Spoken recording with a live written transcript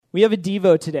We have a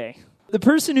Devo today. The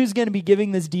person who's going to be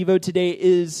giving this Devo today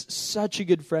is such a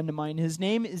good friend of mine. His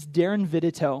name is Darren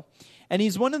Vidito, and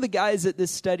he's one of the guys at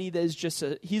this study that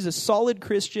is he's a solid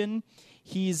Christian.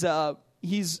 He's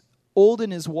old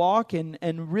in his walk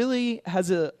and really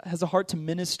has a heart to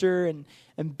minister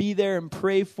and be there and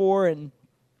pray for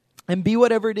and be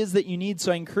whatever it is that you need.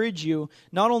 So I encourage you,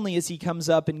 not only as he comes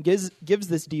up and gives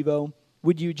this Devo,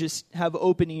 would you just have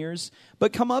open ears,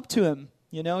 but come up to him.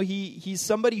 You know, he's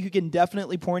somebody who can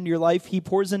definitely pour into your life. He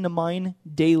pours into mine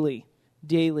daily.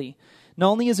 Not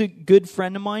only is he a good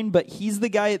friend of mine, but he's the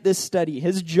guy at this study.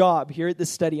 His job here at this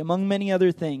study, among many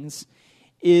other things,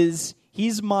 is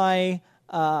he's my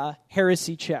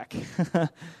heresy check.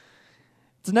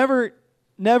 It's never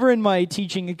in my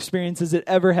teaching experience has it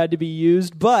ever had to be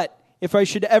used, but if I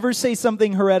should ever say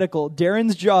something heretical,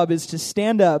 Darren's job is to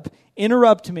stand up,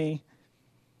 interrupt me,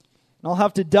 and I'll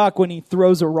have to duck when he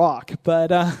throws a rock,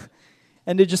 but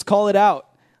and to just call it out.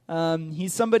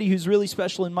 He's somebody who's really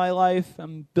special in my life.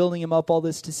 I'm building him up all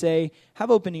this to say, have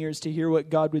open ears to hear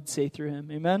what God would say through him.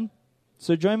 Amen?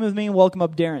 So join with me and welcome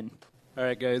up Darren. All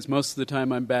right, guys, most of the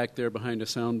time I'm back there behind a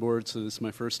soundboard, so this is my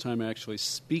first time actually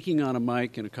speaking on a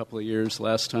mic in a couple of years.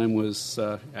 Last time was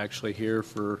actually here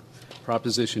for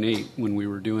Proposition 8 when we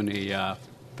were doing a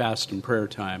fast and prayer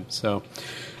time. So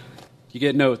you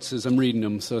get notes as I'm reading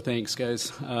them, so thanks,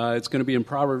 guys. It's going to be in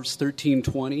Proverbs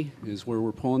 13:20 is where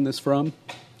we're pulling this from.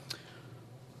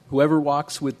 Whoever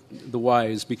walks with the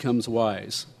wise becomes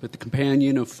wise, but the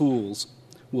companion of fools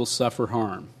will suffer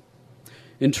harm.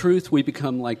 In truth, we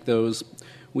become like those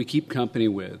we keep company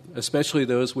with, especially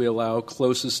those we allow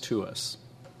closest to us.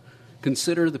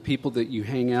 Consider the people that you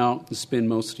hang out and spend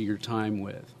most of your time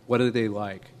with. What are they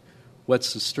like?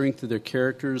 What's the strength of their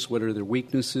characters? What are their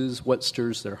weaknesses? What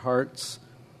stirs their hearts?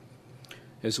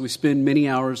 As we spend many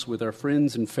hours with our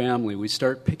friends and family, we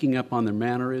start picking up on their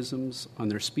mannerisms, on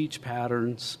their speech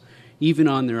patterns, even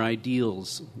on their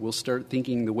ideals. We'll start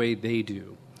thinking the way they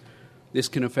do. This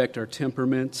can affect our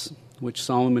temperaments, which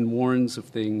Solomon warns of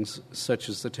things such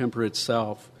as the temper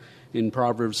itself. In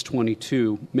Proverbs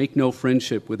 22, make no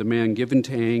friendship with a man given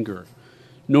to anger,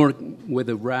 nor with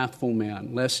a wrathful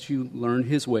man, lest you learn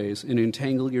his ways and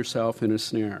entangle yourself in a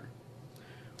snare.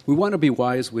 We want to be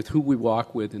wise with who we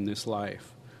walk with in this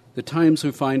life. The times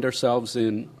we find ourselves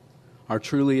in are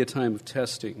truly a time of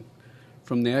testing,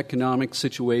 from the economic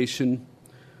situation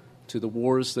to the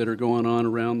wars that are going on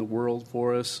around the world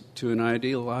for us, to an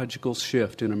ideological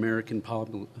shift in the American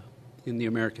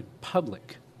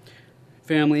public.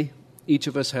 Family, each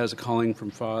of us has a calling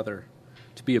from Father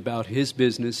to be about His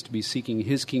business, to be seeking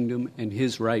His kingdom and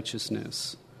His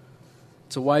righteousness.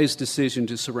 It's a wise decision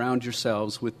to surround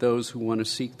yourselves with those who want to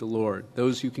seek the Lord,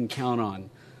 those you can count on,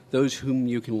 those whom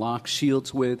you can lock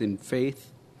shields with in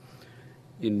faith,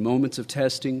 in moments of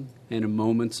testing, and in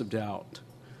moments of doubt.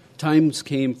 Times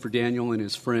came for Daniel and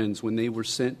his friends when they were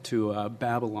sent to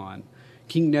Babylon.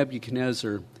 King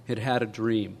Nebuchadnezzar had had a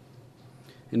dream.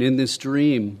 And in this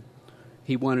dream,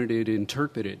 he wanted it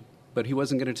interpreted, but he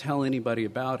wasn't going to tell anybody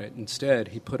about it. Instead,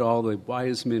 he put all the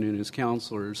wise men and his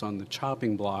counselors on the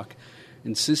chopping block,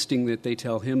 insisting that they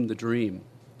tell him the dream.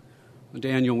 When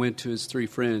Daniel went to his three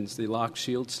friends, they locked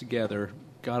shields together,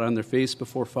 got on their face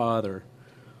before Father,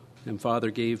 and Father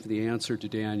gave the answer to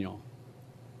Daniel.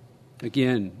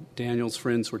 Again, Daniel's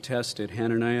friends were tested,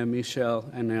 Hananiah, Mishael,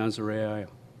 and Azariah.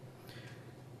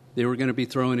 They were going to be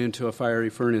thrown into a fiery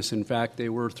furnace. In fact, they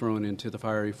were thrown into the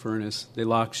fiery furnace. They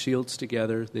locked shields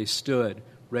together. They stood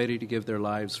ready to give their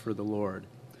lives for the Lord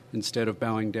instead of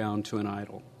bowing down to an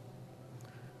idol.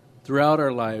 Throughout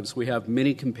our lives, we have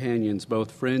many companions,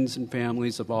 both friends and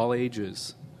families of all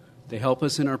ages. They help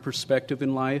us in our perspective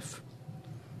in life.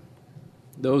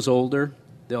 Those older,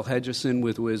 they'll hedge us in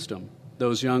with wisdom.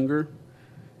 Those younger,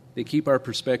 they keep our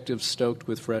perspective stoked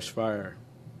with fresh fire.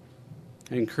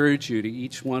 I encourage you, to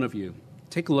each one of you,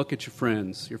 take a look at your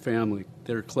friends, your family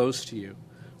that are close to you.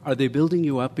 Are they building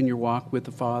you up in your walk with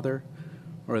the Father,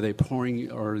 or are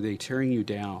they tearing you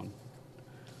down?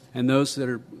 And those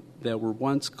that were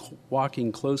once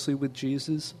walking closely with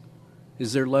Jesus,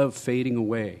 is their love fading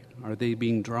away? Are they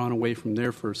being drawn away from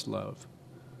their first love?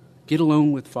 Get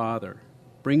alone with Father.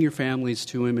 Bring your families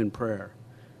to Him in prayer.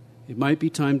 It might be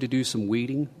time to do some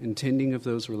weeding and tending of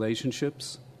those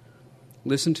relationships.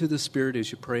 Listen to the Spirit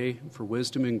as you pray for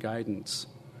wisdom and guidance.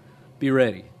 Be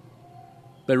ready.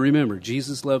 But remember,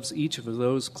 Jesus loves each of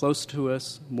those close to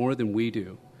us more than we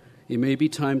do. It may be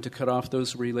time to cut off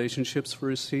those relationships for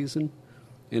a season,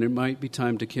 and it might be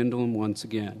time to kindle them once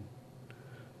again.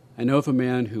 I know of a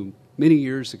man who, many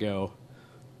years ago,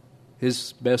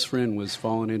 his best friend was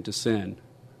fallen into sin.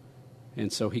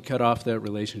 And so he cut off that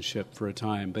relationship for a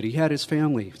time. But he had his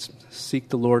family seek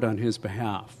the Lord on his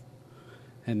behalf.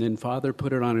 And then Father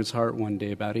put it on his heart one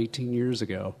day, about 18 years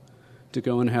ago, to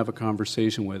go and have a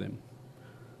conversation with him.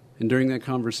 And during that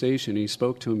conversation, he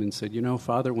spoke to him and said,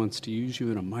 Father wants to use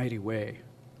you in a mighty way.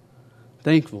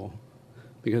 Thankful,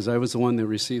 because I was the one that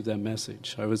received that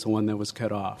message. I was the one that was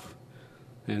cut off.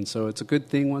 And so it's a good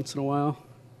thing once in a while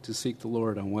to seek the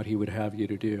Lord on what he would have you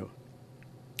to do.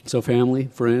 So family,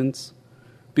 friends,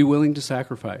 be willing to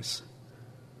sacrifice.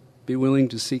 Be willing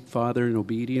to seek Father in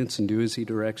obedience and do as he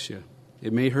directs you.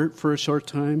 It may hurt for a short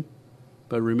time,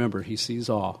 but remember, he sees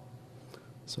all.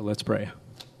 So let's pray.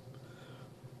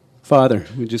 Father,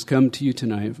 we just come to you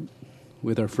tonight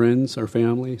with our friends, our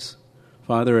families.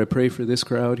 Father, I pray for this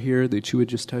crowd here that you would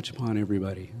just touch upon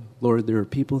everybody. Lord, there are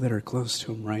people that are close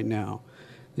to them right now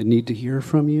that need to hear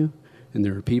from you, and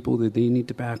there are people that they need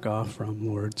to back off from,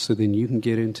 Lord, so then you can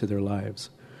get into their lives.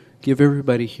 Give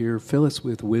everybody here, fill us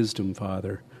with wisdom,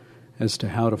 Father, as to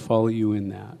how to follow you in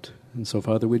that. And so,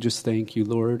 Father, we just thank you,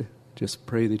 Lord. Just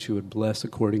pray that you would bless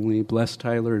accordingly. Bless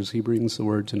Tyler as he brings the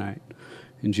word tonight.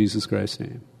 In Jesus Christ's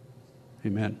name,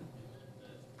 amen.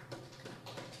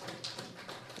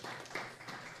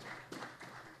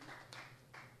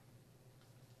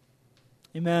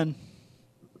 Amen.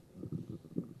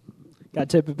 Got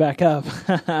to tip it back up.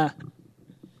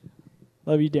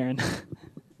 Love you, Darren.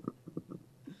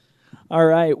 All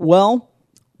right. Well,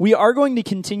 we are going to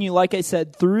continue, like I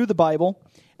said, through the Bible.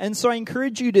 And so I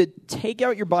encourage you to take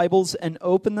out your Bibles and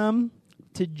open them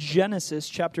to Genesis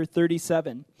chapter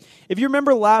 37. If you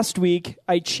remember last week,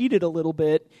 I cheated a little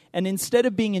bit, and instead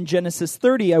of being in Genesis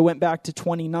 30, I went back to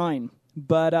 29.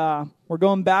 But we're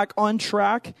going back on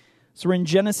track. So we're in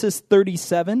Genesis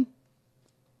 37.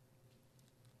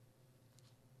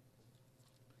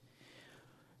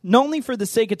 Not only for the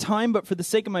sake of time, but for the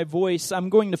sake of my voice, I'm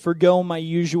going to forgo my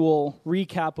usual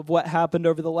recap of what happened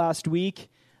over the last week.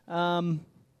 So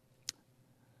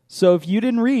if you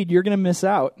didn't read, you're going to miss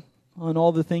out on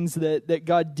all the things that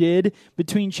God did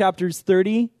between chapters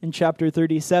 30 and chapter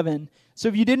 37. So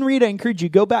if you didn't read, I encourage you,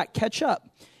 go back, catch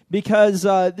up, because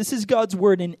this is God's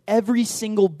word, and every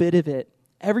single bit of it,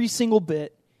 every single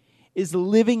bit is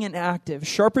living and active,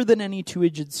 sharper than any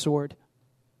two-edged sword.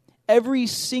 Every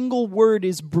single word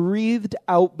is breathed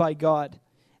out by God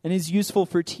and is useful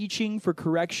for teaching, for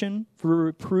correction, for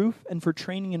reproof, and for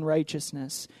training in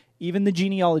righteousness. Even the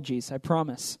genealogies, I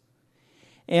promise.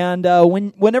 And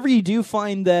whenever you do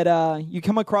find that you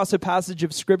come across a passage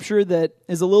of Scripture that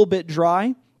is a little bit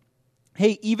dry,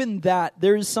 hey, even that,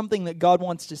 there is something that God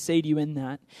wants to say to you in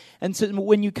that. And so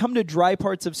when you come to dry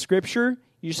parts of Scripture,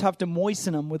 you just have to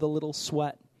moisten them with a little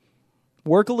sweat.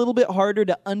 Work a little bit harder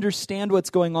to understand what's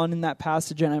going on in that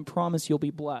passage, and I promise you'll be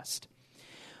blessed.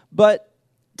 But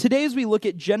today as we look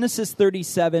at Genesis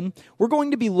 37, we're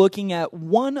going to be looking at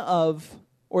one of,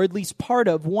 or at least part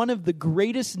of, one of the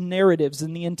greatest narratives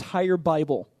in the entire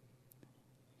Bible.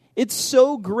 It's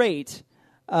so great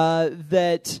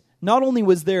that not only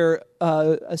was there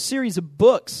a series of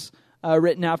books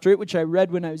written after it, which I read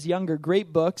when I was younger,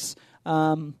 great books,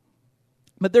 but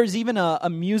there's even a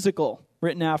musical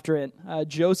written after it,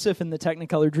 Joseph and the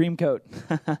Technicolor Dreamcoat.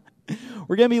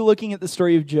 We're going to be looking at the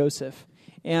story of Joseph.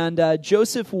 And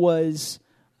Joseph was,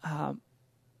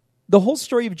 the whole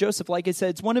story of Joseph, like I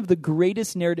said, it's one of the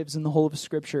greatest narratives in the whole of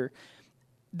Scripture.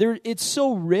 It's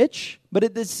so rich, but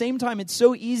at the same time, it's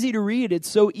so easy to read. It's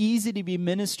so easy to be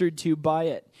ministered to by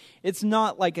it. It's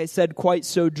not, like I said, quite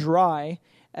so dry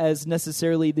as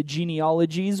necessarily the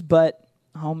genealogies, but,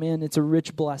 oh man, it's a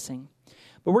rich blessing.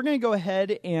 But we're going to go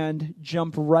ahead and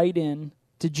jump right in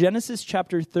to Genesis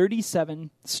chapter 37,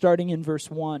 starting in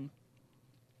verse 1.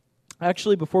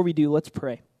 Actually, before we do, let's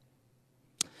pray.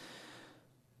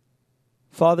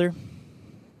 Father,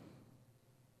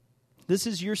 this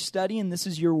is your study and this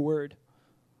is your word.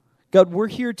 God, we're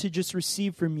here to just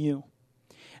receive from you.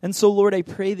 And so, Lord, I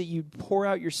pray that you'd pour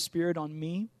out your Spirit on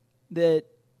me, that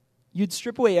you'd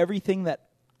strip away everything that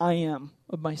I am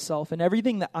of myself and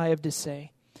everything that I have to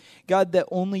say. God, that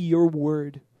only your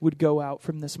word would go out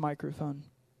from this microphone.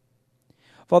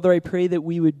 Father, I pray that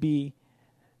we would be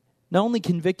not only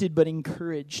convicted but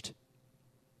encouraged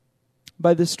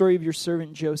by the story of your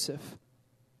servant Joseph.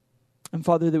 And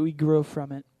Father, that we grow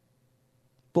from it.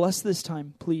 Bless this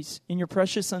time, please. In your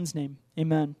precious Son's name,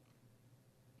 amen.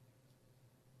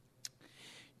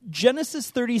 Genesis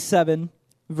 37,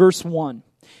 verse 1.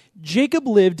 Jacob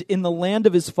lived in the land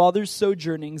of his father's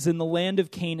sojournings in the land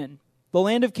of Canaan. The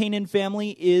land of Canaan, family,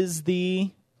 is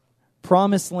the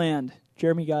promised land.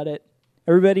 Jeremy got it.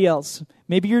 Everybody else,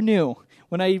 maybe you're new.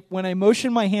 When I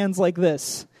motion my hands like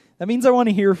this, that means I want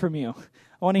to hear from you.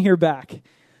 I want to hear back.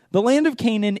 The land of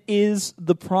Canaan is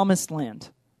the promised land.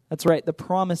 That's right, the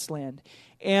promised land.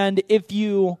 And if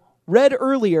you read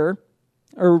earlier,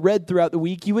 or read throughout the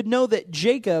week, you would know that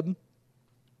Jacob,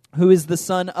 who is the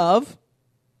son of...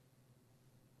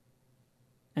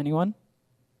 Anyone?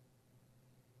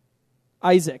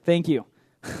 Isaac, thank you.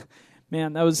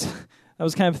 Man, that was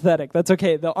kind of pathetic. That's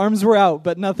okay. The arms were out,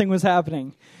 but nothing was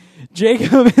happening.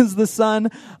 Jacob is the son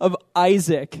of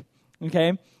Isaac.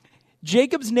 Okay?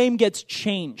 Jacob's name gets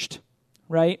changed,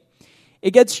 right?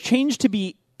 It gets changed to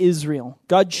be Israel.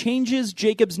 God changes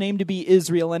Jacob's name to be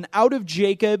Israel, and out of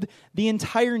Jacob, the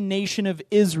entire nation of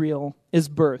Israel is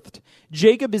birthed.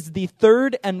 Jacob is the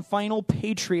third and final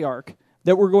patriarch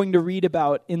that we're going to read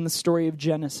about in the story of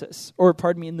Genesis,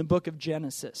 in the book of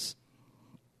Genesis.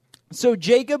 So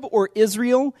Jacob, or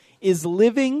Israel, is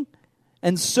living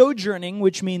and sojourning,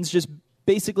 which means just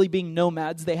basically being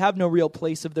nomads. They have no real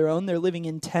place of their own. They're living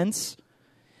in tents,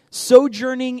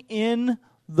 sojourning in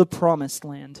the promised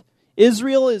land.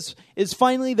 Israel is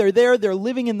finally, they're there. They're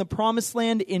living in the promised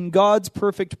land in God's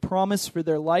perfect promise for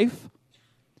their life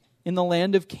in the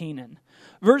land of Canaan.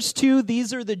 Verse 2,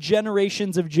 these are the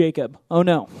generations of Jacob. Oh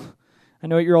no, I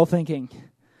know what you're all thinking.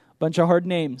 Bunch of hard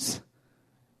names.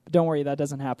 But don't worry, that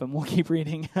doesn't happen. We'll keep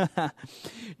reading.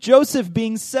 Joseph,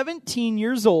 being 17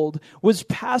 years old, was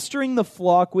pasturing the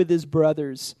flock with his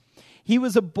brothers. He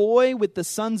was a boy with the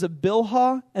sons of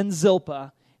Bilhah and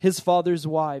Zilpah, his father's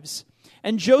wives.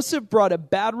 And Joseph brought a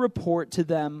bad report of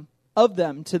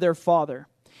them to their father.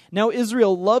 Now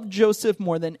Israel loved Joseph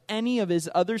more than any of his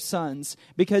other sons,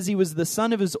 because he was the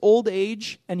son of his old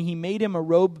age, and he made him a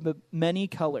robe of many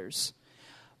colors.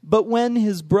 But when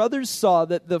his brothers saw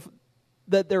that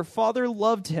their father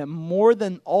loved him more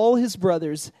than all his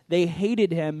brothers, they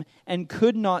hated him and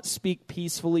could not speak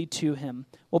peacefully to him.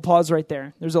 We'll pause right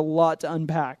there. There's a lot to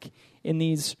unpack in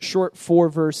these short 4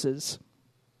 verses.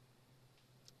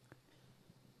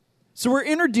 So we're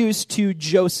introduced to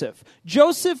Joseph.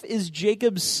 Joseph is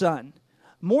Jacob's son.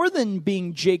 More than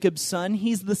being Jacob's son,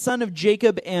 he's the son of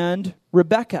Jacob and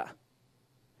Rebekah.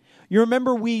 You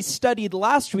remember we studied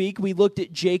last week, we looked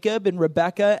at Jacob and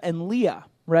Rebekah and Leah,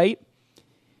 right?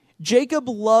 Jacob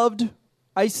loved,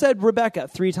 I said Rebekah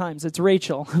 3 times. It's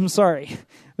Rachel. I'm sorry.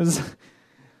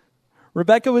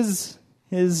 Rebekah was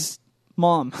his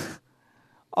mom.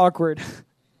 Awkward.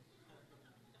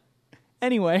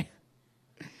 Anyway.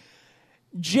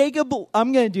 Jacob,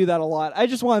 I'm going to do that a lot. I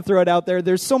just want to throw it out there.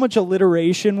 There's so much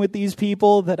alliteration with these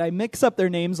people that I mix up their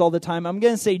names all the time. I'm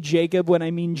going to say Jacob when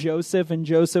I mean Joseph, and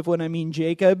Joseph when I mean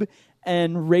Jacob,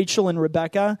 and Rachel and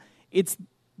Rebekah. It's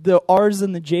the R's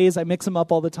and the J's. I mix them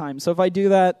up all the time. So if I do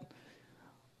that,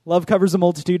 love covers a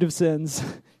multitude of sins.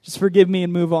 Just forgive me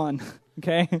and move on,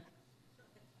 okay?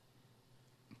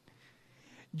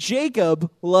 Jacob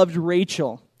loved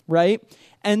Rachel, right?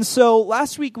 And so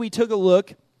last week we took a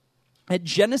look at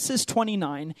Genesis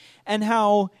 29, and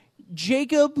how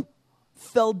Jacob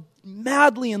fell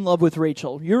madly in love with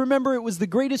Rachel. You remember it was the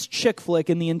greatest chick flick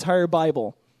in the entire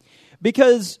Bible.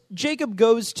 Because Jacob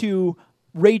goes to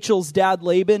Rachel's dad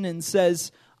Laban and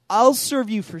says, I'll serve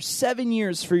you for 7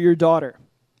 years for your daughter,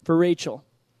 for Rachel.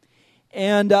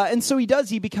 And so he does.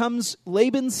 He becomes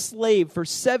Laban's slave for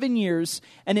 7 years.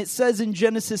 And it says in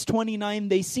Genesis 29,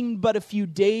 they seemed but a few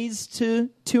days to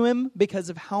him because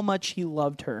of how much he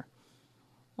loved her.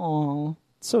 Aw,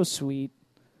 so sweet.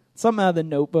 Something out of the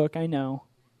Notebook, I know.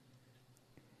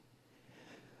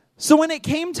 So when it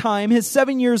came time, his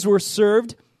 7 years were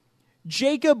served,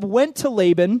 Jacob went to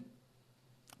Laban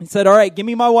and said, all right, give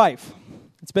me my wife.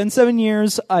 It's been 7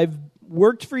 years. I've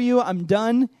worked for you. I'm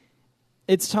done.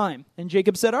 It's time. And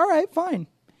Jacob said, all right, fine.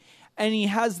 And he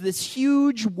has this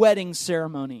huge wedding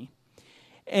ceremony.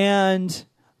 And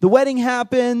the wedding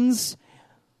happens.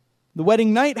 The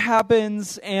wedding night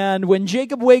happens, and when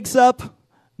Jacob wakes up,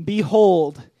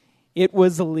 behold, it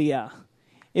was Leah.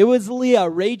 It was Leah,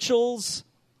 Rachel's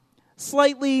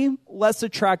slightly less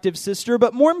attractive sister,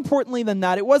 but more importantly than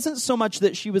that, it wasn't so much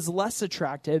that she was less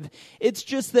attractive, it's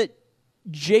just that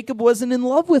Jacob wasn't in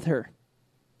love with her.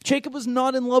 Jacob was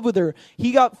not in love with her.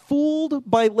 He got fooled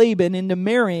by Laban into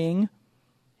marrying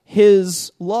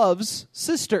his love's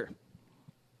sister.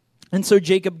 And so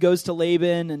Jacob goes to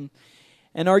Laban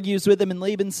and argues with him, and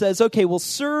Laban says, okay, well,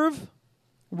 serve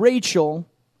Rachel,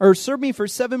 or serve me for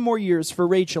 7 more years for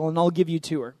Rachel, and I'll give you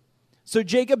to her. So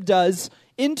Jacob does.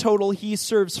 In total, he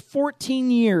serves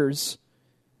 14 years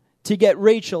to get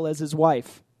Rachel as his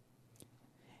wife.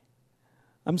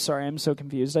 I'm sorry, I'm so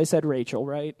confused. I said Rachel,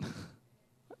 right?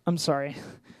 I'm sorry.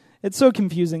 It's so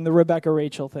confusing, the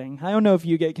Rebecca-Rachel thing. I don't know if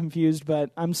you get confused,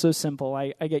 but I'm so simple.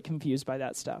 I get confused by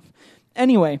that stuff.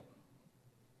 Anyway,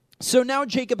 So now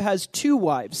Jacob has two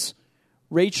wives,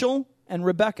 Rachel and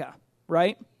Rebekah,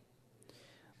 right?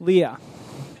 Leah.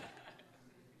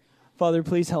 Father,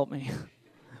 please help me.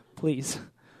 Please.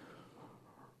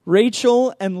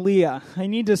 Rachel and Leah. I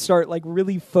need to start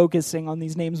really focusing on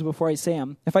these names before I say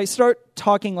them. If I start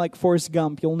talking like Forrest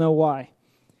Gump, you'll know why.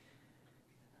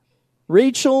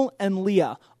 Rachel and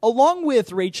Leah. Along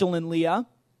with Rachel and Leah,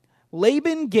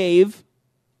 Laban gave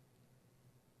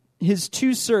his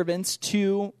two servants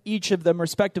to each of them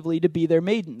respectively to be their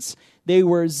maidens. They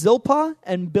were Zilpah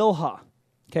and Bilhah.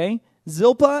 Okay?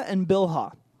 Zilpah and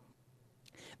Bilhah.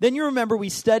 Then you remember we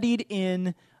studied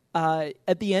in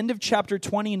at the end of chapter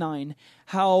 29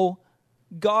 how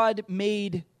God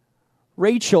made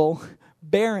Rachel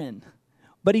barren,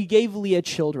 but he gave Leah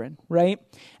children, right?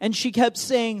 And she kept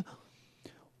saying,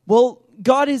 well,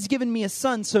 God has given me a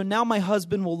son, so now my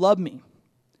husband will love me.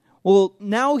 Well,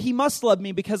 now he must love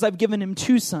me because I've given him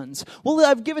two sons. Well,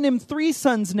 I've given him three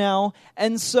sons now,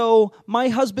 and so my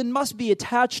husband must be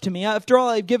attached to me. After all,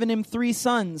 I've given him three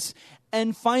sons.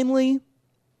 And finally,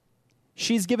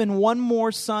 she's given one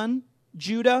more son,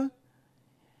 Judah,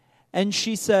 and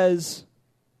she says,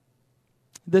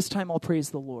 this time I'll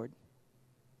praise the Lord,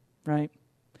 right?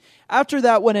 After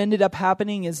that, what ended up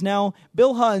happening is now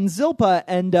Bilhah and Zilpah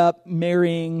end up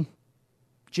marrying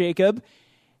Jacob,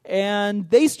 and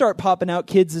they start popping out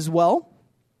kids as well.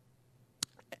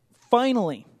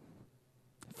 Finally,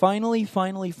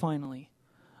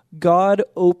 God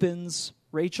opens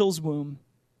Rachel's womb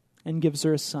and gives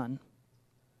her a son,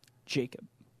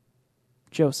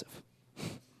 Joseph.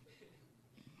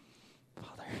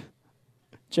 Father,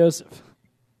 Joseph.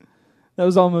 That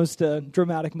was almost a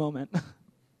dramatic moment.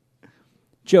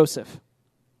 Joseph.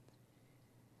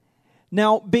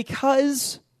 Now,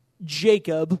 because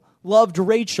Jacob loved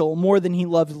Rachel more than he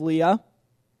loved Leah,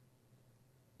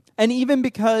 and even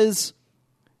because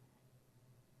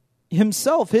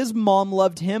his mom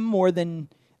loved him more than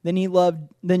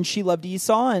she loved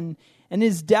Esau, and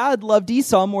his dad loved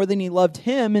Esau more than he loved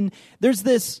him, and there's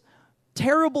this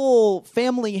terrible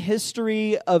family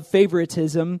history of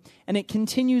favoritism, and it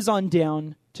continues on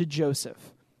down to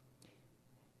Joseph.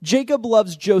 Jacob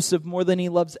loves Joseph more than he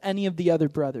loves any of the other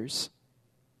brothers.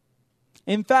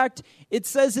 In fact, it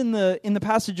says in the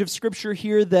passage of Scripture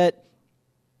here that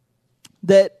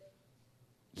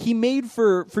he made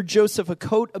for Joseph a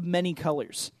coat of many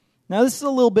colors. Now, this is a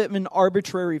little bit of an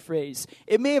arbitrary phrase.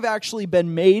 It may have actually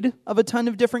been made of a ton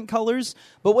of different colors,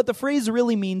 but what the phrase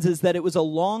really means is that it was a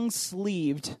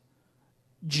long-sleeved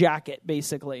jacket,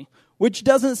 basically, which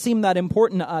doesn't seem that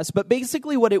important to us. But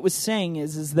basically what it was saying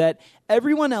is that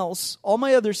everyone else, all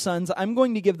my other sons, I'm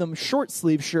going to give them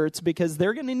short-sleeve shirts because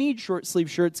they're going to need short-sleeve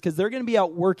shirts because they're going to be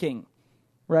out working,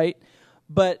 right?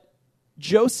 But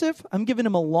Joseph, I'm giving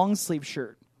him a long-sleeve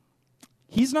shirt.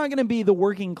 He's not going to be the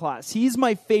working class. He's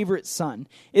my favorite son.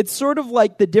 It's sort of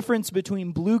like the difference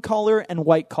between blue collar and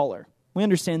white collar. We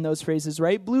understand those phrases,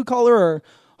 right? Blue collar are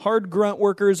hard grunt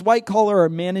workers. White collar are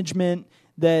management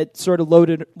that sort of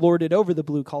lorded over the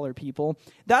blue collar people.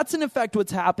 That's in effect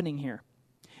what's happening here.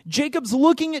 Jacob's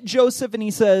looking at Joseph and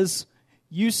he says,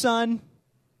 you son,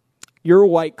 you're a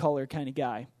white collar kind of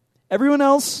guy. Everyone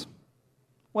else,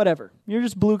 whatever. You're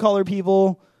just blue collar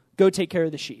people. Go take care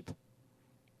of the sheep.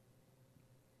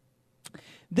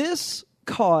 This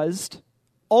caused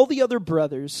all the other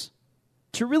brothers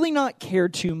to really not care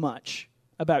too much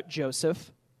about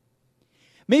Joseph.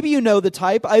 Maybe you know the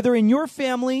type, either in your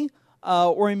family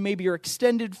or in maybe your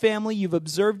extended family, you've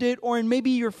observed it, or in maybe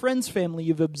your friend's family,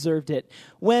 you've observed it.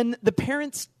 When the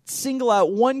parents single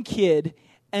out one kid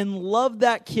and love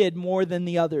that kid more than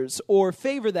the others, or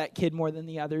favor that kid more than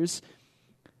the others,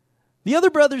 the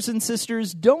other brothers and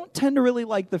sisters don't tend to really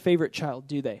like the favorite child,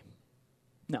 do they?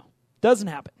 No, doesn't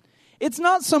happen. It's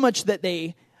not so much that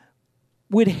they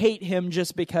would hate him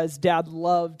just because dad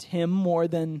loved him more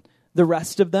than the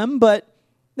rest of them, but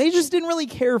they just didn't really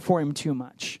care for him too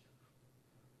much.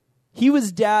 He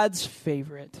was dad's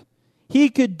favorite. He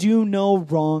could do no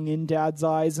wrong in dad's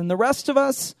eyes, and the rest of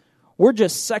us, we're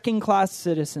just second-class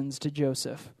citizens to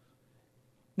Joseph.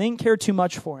 They didn't care too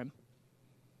much for him.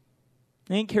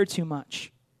 They didn't care too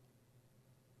much.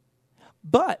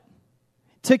 But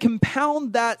to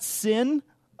compound that sin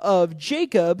of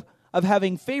Jacob, of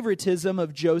having favoritism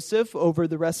of Joseph over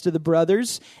the rest of the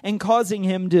brothers and causing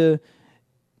him to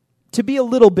be a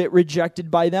little bit rejected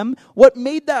by them, what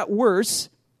made that worse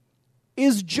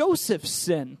is Joseph's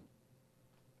sin.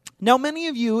 Now, many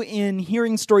of you, in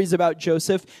hearing stories about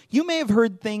Joseph, you may have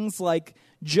heard things like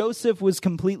Joseph was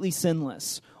completely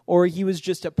sinless, or he was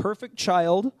just a perfect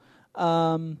child.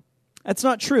 That's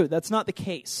not true. That's not the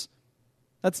case.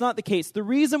 That's not the case. The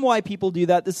reason why people do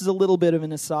that, this is a little bit of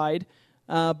an aside,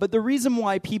 but the reason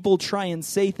why people try and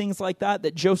say things like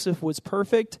that Joseph was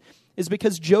perfect, is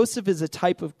because Joseph is a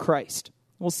type of Christ.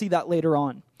 We'll see that later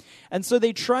on. And so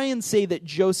they try and say that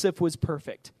Joseph was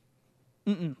perfect.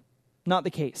 Not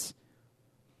the case.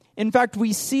 In fact,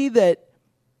 we see that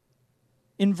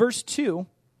in verse 2,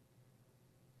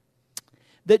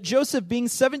 that Joseph, being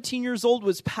 17 years old,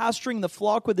 was pasturing the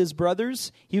flock with his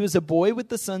brothers. He was a boy with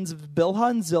the sons of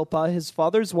Bilhah and Zilpah, his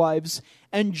father's wives,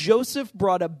 and Joseph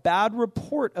brought a bad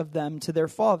report of them to their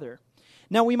father.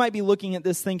 Now, we might be looking at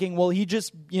this thinking, well, he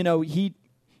just,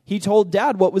 he told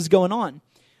dad what was going on.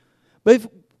 But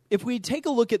if we take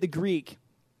a look at the Greek,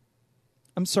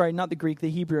 I'm sorry, not the Greek, the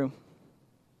Hebrew.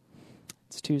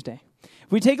 It's Tuesday.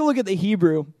 If we take a look at the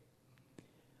Hebrew,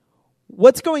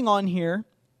 what's going on here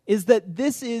is that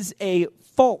this is a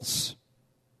false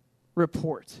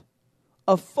report.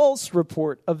 A false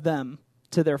report of them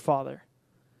to their father.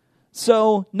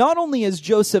 So, not only is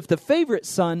Joseph the favorite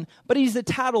son, but he's a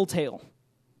tattletale.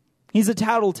 He's a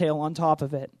tattletale on top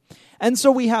of it. And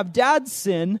so we have dad's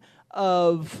sin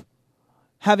of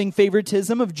having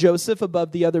favoritism of Joseph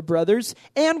above the other brothers,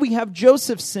 and we have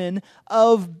Joseph's sin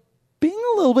of being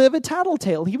a little bit of a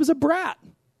tattletale. He was a brat.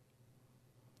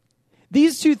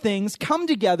 These two things come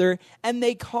together and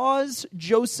they cause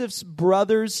Joseph's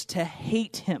brothers to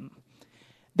hate him.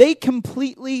 They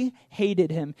completely hated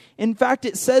him. In fact,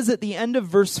 it says at the end of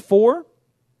verse 4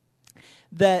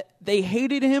 that they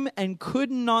hated him and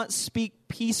could not speak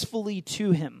peacefully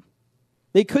to him.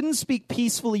 They couldn't speak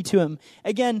peacefully to him.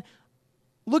 Again,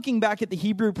 looking back at the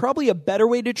Hebrew, probably a better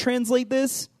way to translate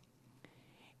this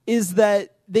is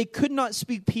that they could not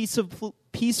speak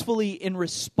peacefully in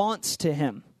response to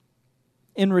him.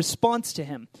 In response to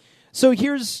him. So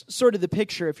here's sort of the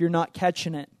picture if you're not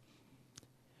catching it.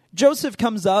 Joseph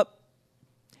comes up.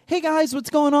 Hey guys, what's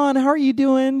going on? How are you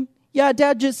doing? Yeah,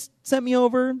 dad just sent me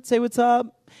over. Say what's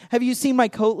up. Have you seen my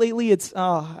coat lately?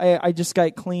 I just got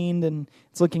it cleaned and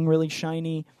it's looking really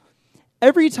shiny.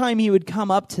 Every time he would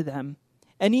come up to them,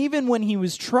 and even when he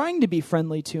was trying to be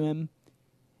friendly to him,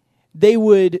 they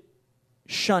would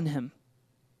shun him.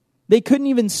 They couldn't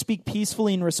even speak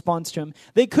peacefully in response to him.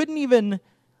 They couldn't even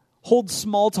hold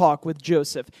small talk with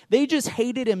Joseph. They just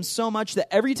hated him so much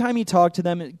that every time he talked to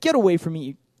them, get away from me,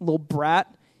 you little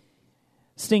brat,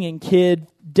 stinging kid,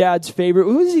 dad's favorite.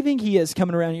 Who does he think he is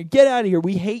coming around here? Get out of here.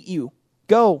 We hate you.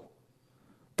 Go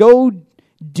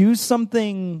do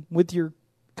something with your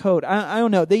coat. I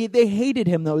don't know. They hated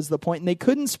him, though, is the point, and they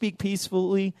couldn't speak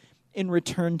peacefully in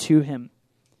return to him.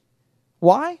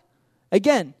 Why?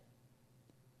 Again,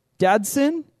 dad's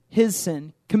sin, his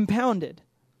sin, compounded.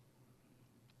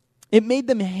 It made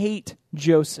them hate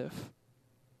Joseph.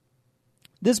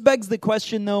 This begs the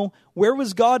question, though, where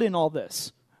was God in all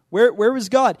this? Where was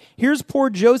God? Here's poor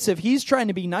Joseph. He's trying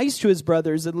to be nice to his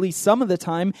brothers, at least some of the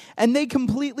time, and they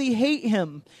completely hate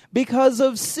him because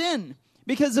of sin.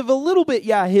 Because of a little bit,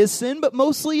 his sin, but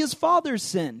mostly his father's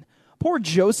sin. Poor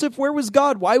Joseph, where was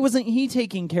God? Why wasn't he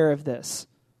taking care of this?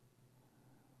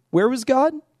 Where was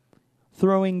God?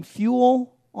 Throwing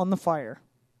fuel on the fire.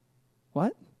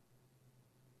 What?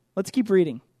 Let's keep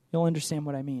reading. You'll understand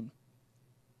what I mean.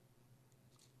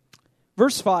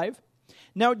 Verse 5.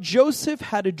 Now Joseph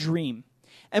had a dream,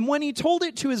 and when he told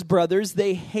it to his brothers,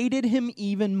 they hated him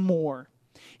even more.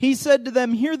 He said to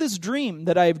them, hear this dream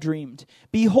that I have dreamed.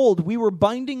 Behold, we were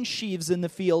binding sheaves in the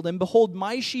field, and behold,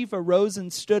 my sheaf arose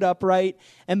and stood upright,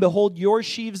 and behold, your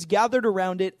sheaves gathered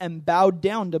around it and bowed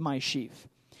down to my sheaf.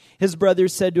 His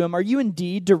brothers said to him, are you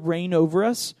indeed to reign over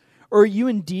us? Or are you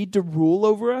indeed to rule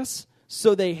over us?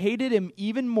 So they hated him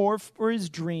even more for his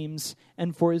dreams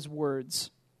and for his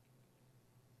words.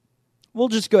 We'll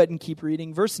just go ahead and keep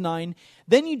reading. Verse 9,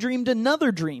 then he dreamed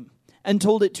another dream and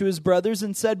told it to his brothers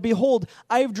and said, behold,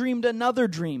 I have dreamed another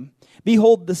dream.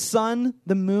 Behold, the sun,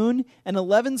 the moon, and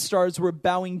 11 stars were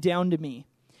bowing down to me.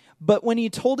 But when he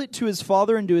told it to his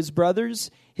father and to his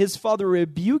brothers, his father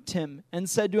rebuked him and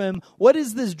said to him, what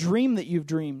is this dream that you've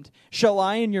dreamed? Shall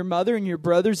I and your mother and your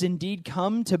brothers indeed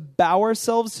come to bow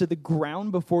ourselves to the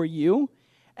ground before you?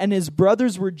 And his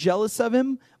brothers were jealous of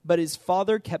him, but his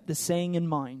father kept the saying in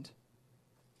mind.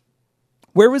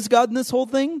 Where was God in this whole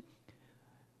thing?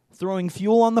 Throwing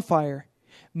fuel on the fire,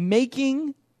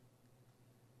 making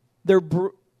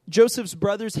Joseph's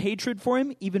brothers' hatred for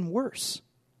him even worse.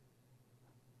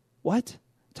 What?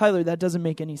 Tyler, that doesn't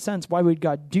make any sense. Why would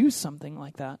God do something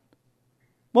like that?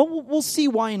 Well, we'll see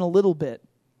why in a little bit.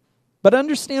 But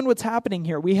understand what's happening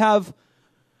here. We have,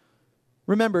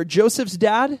 remember, Joseph's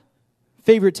dad,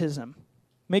 favoritism.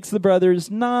 Makes the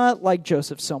brothers not like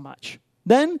Joseph so much.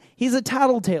 Then he's a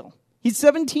tattletale. He's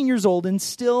 17 years old and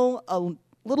still a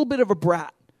little bit of a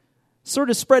brat, sort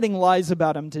of spreading lies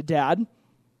about him to Dad.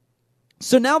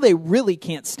 So now they really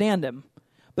can't stand him.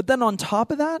 But then on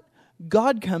top of that,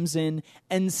 God comes in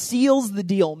and seals the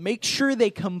deal, makes sure they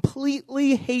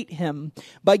completely hate him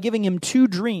by giving him 2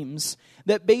 dreams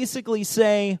that basically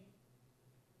say,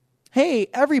 hey,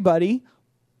 everybody,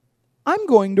 I'm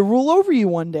going to rule over you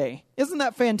one day. Isn't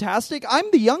that fantastic? I'm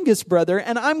the youngest brother,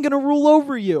 and I'm going to rule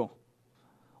over you.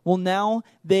 Well, now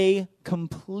they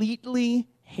completely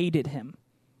hated him.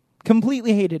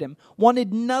 Completely hated him.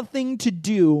 Wanted nothing to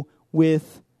do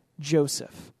with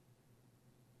Joseph.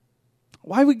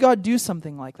 Why would God do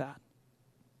something like that?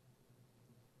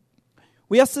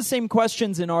 We ask the same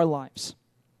questions in our lives.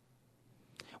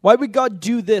 Why would God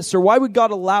do this, or why would God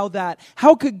allow that?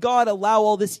 How could God allow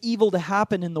all this evil to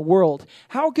happen in the world?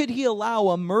 How could he allow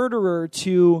a murderer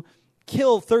to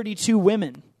kill 32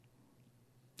 women?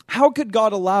 How could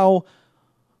God allow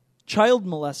child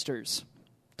molesters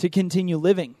to continue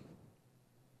living?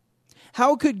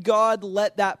 How could God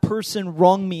let that person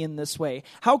wrong me in this way?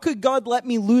 How could God let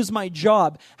me lose my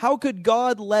job? How could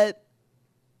God let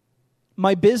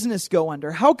my business go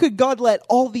under? How could God let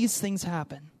all these things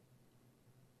happen?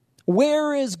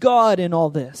 Where is God in all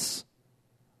this?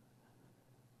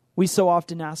 We so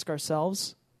often ask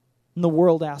ourselves, and the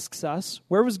world asks us,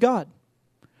 where was God?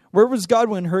 Where was God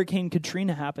when Hurricane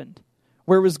Katrina happened?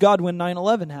 Where was God when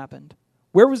 9/11 happened?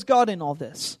 Where was God in all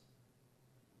this?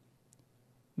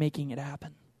 Making it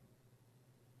happen.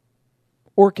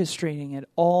 Orchestrating it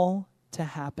all to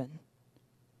happen.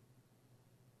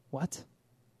 What?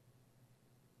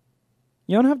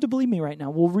 You don't have to believe me right now.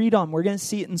 We'll read on. We're going to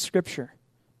see it in Scripture.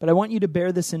 But I want you to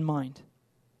bear this in mind.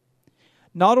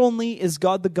 Not only is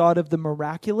God the God of the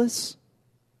miraculous,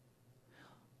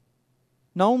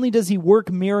 not only does he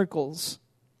work miracles,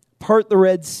 part the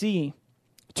Red Sea,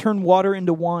 turn water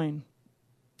into wine,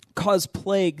 cause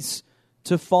plagues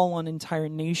to fall on entire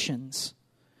nations.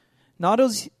 Not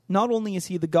only is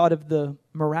he the God of the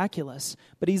miraculous,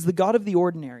 but he's the God of the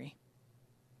ordinary.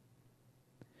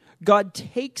 God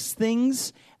takes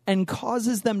things and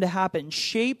causes them to happen,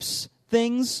 shapes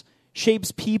things,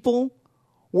 shapes people,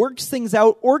 works things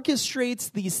out,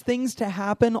 orchestrates these things to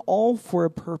happen, all for a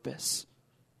purpose.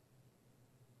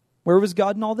 Where was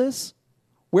God in all this?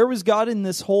 Where was God in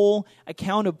this whole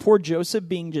account of poor Joseph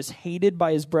being just hated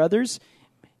by his brothers?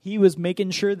 He was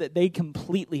making sure that they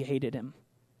completely hated him.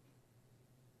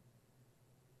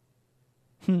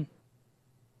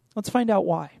 Let's find out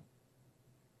why.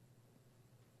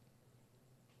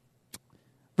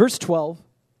 Verse 12.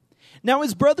 Now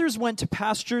his brothers went to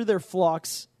pasture their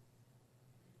flocks,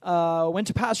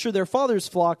 their father's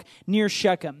flock near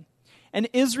Shechem. And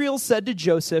Israel said to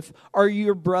Joseph, "Are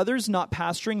your brothers not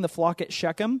pasturing the flock at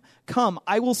Shechem? Come,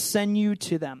 I will send you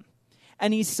to them."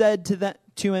 And he said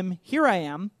to him, "Here I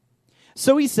am."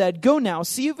 So he said, "Go now,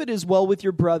 see if it is well with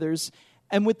your brothers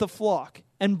and with the flock,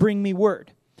 and bring me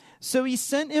word." So he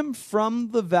sent him from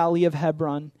the valley of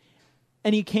Hebron,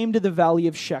 and he came to the valley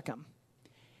of Shechem.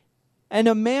 And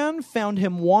a man found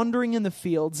him wandering in the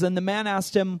fields, and the man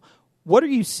asked him, "What are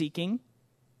you seeking?"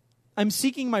 "I'm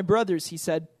seeking my brothers," he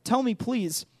said. "Tell me,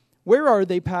 please, where are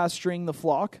they pasturing the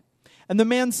flock?" And the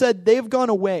man said, "They have gone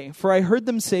away, for I heard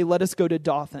them say, 'Let us go to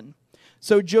Dothan.'"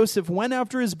 So Joseph went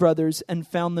after his brothers and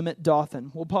found them at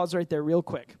Dothan. We'll pause right there real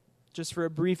quick, just for a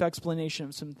brief explanation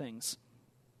of some things.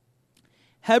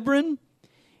 Hebron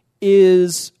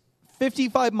is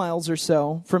 55 miles or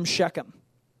so from Shechem,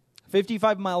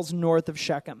 55 miles north of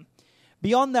Shechem.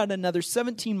 Beyond that, another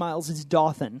 17 miles is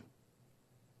Dothan.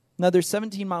 Another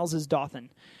 17 miles is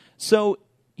Dothan. So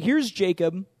here's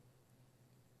Jacob,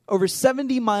 over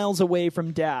 70 miles away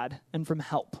from dad and from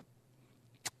help.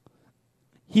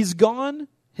 He's gone.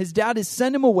 His dad has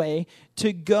sent him away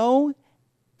to go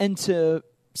and to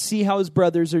see how his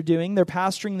brothers are doing. They're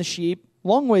pasturing the sheep,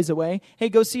 long ways away. Hey,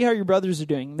 go see how your brothers are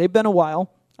doing. They've been a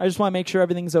while. I just want to make sure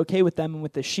everything's okay with them and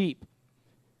with the sheep.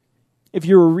 If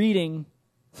you were reading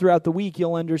throughout the week,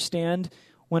 you'll understand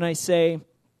when I say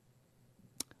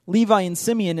Levi and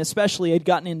Simeon especially had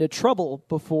gotten into trouble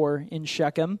before in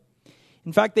Shechem.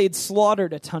 In fact, they had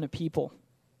slaughtered a ton of people.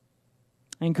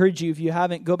 I encourage you, if you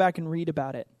haven't, go back and read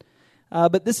about it.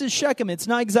 But this is Shechem. It's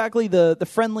not exactly the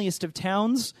friendliest of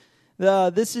towns.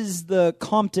 This is the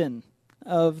Compton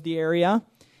of the area.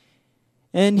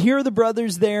 And here are the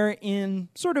brothers there in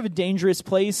sort of a dangerous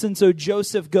place. And so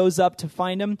Joseph goes up to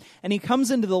find him. And he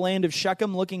comes into the land of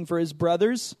Shechem looking for his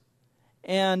brothers.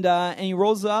 And he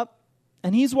rolls up.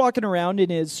 And he's walking around in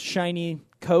his shiny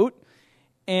coat.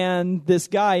 And this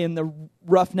guy in the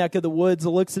rough neck of the woods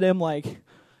looks at him like,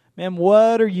 "Man,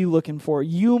 what are you looking for?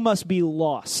 You must be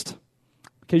lost."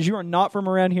 because you are not from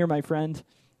around here, my friend,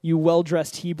 you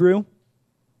well-dressed Hebrew.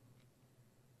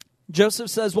 Joseph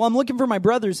says, well, I'm looking for my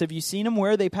brothers. Have you seen them?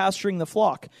 Where are they pasturing the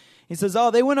flock? He says, oh,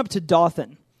 they went up to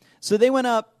Dothan. So they went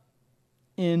up,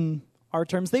 in our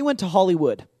terms, they went to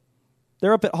Hollywood.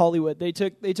 They're up at Hollywood. They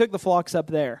took the flocks up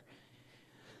there.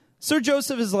 So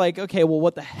Joseph is like, okay, well,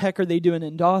 what the heck are they doing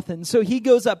in Dothan? So he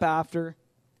goes up after,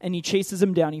 and he chases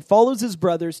them down. He follows his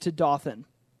brothers to Dothan.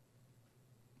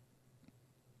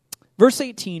 Verse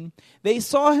 18, they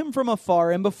saw him from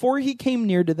afar, and before he came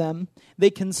near to them,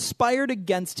 they conspired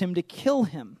against him to kill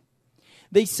him.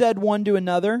 They said one to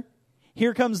another,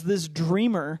 here comes this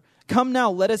dreamer. Come now,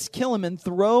 let us kill him and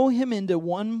throw him into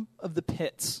one of the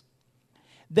pits.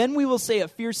 Then we will say a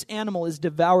fierce animal has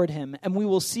devoured him, and we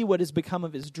will see what has become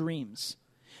of his dreams.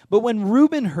 But when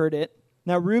Reuben heard it,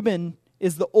 now Reuben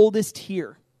is the oldest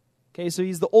here. Okay, so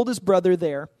he's the oldest brother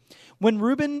there. When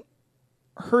Reuben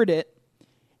heard it,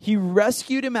 he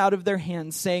rescued him out of their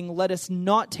hands, saying, let us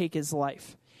not take his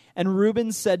life. And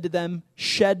Reuben said to them,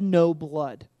 shed no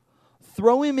blood.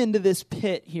 Throw him into this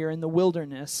pit here in the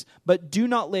wilderness, but do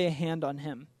not lay a hand on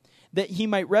him, that he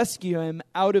might rescue him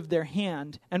out of their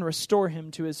hand and restore him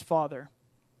to his father.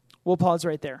 We'll pause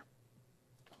right there.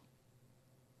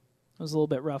 It was a little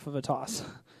bit rough of a toss.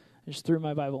 I just threw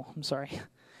my Bible. I'm sorry.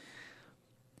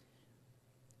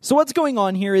 So what's going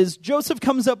on here is Joseph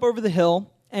comes up over the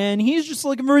hill, and he's just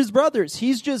looking for his brothers.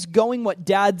 He's just going what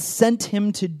Dad sent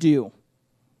him to do.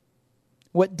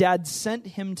 What Dad sent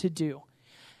him to do.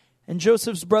 And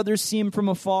Joseph's brothers see him from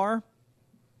afar,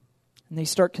 and they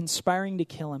start conspiring to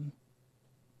kill him.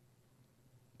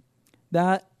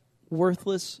 That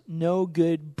worthless, no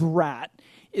good brat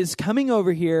is coming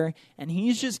over here, and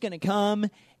he's just going to come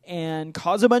and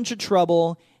cause a bunch of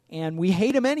trouble, and we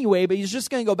hate him anyway, but he's just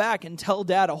going to go back and tell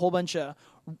Dad a whole bunch of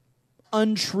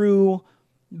untrue,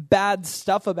 bad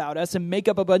stuff about us and make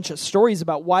up a bunch of stories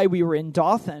about why we were in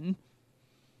Dothan.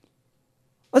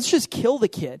 Let's just kill the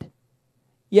kid.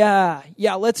 Yeah,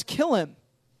 let's kill him.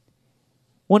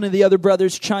 One of the other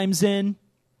brothers chimes in.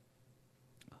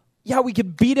 Yeah, we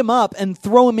could beat him up and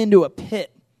throw him into a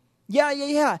pit.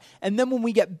 Yeah. And then when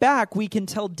we get back, we can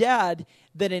tell Dad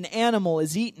that an animal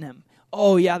has eaten him.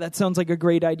 Oh, yeah, that sounds like a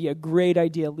great idea. Great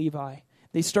idea, Levi.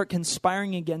 They start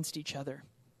conspiring against each other.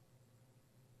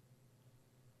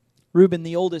 Reuben,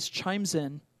 the oldest, chimes in.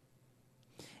 And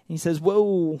he says,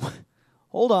 whoa,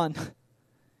 hold on.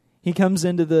 He comes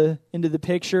into the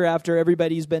picture after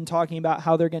everybody's been talking about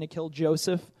how they're going to kill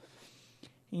Joseph.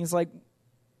 And he's like,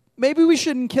 maybe we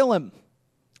shouldn't kill him.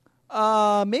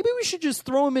 Maybe we should just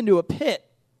throw him into a pit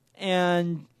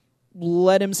and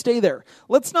let him stay there.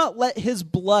 Let's not let his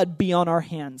blood be on our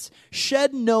hands.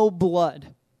 Shed no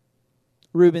blood,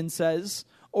 Reuben says.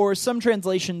 Or some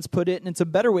translations put it, and it's a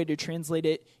better way to translate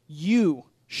it, you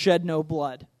shed no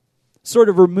blood. Sort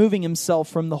of removing himself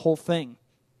from the whole thing.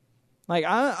 Like,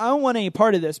 I don't want any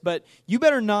part of this, but you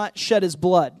better not shed his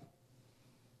blood.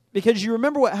 Because you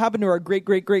remember what happened to our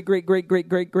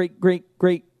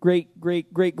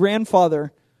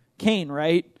great-great-great-great-great-great-great-great-great-great-grandfather, Cain,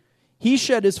 right? He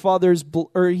shed his brother's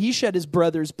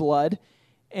blood,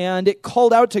 and it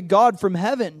called out to God from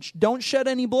heaven, don't shed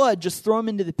any blood, just throw him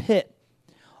into the pit.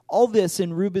 All this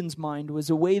in Reuben's mind was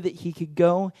a way that he could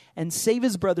go and save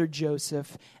his brother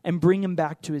Joseph and bring him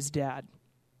back to his dad.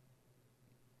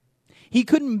 He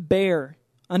couldn't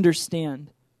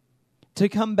understand, to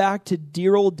come back to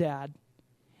dear old Dad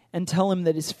and tell him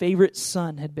that his favorite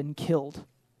son had been killed.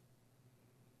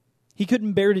 He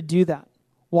couldn't bear to do that.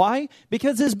 Why?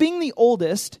 Because as being the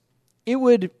oldest, it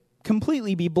would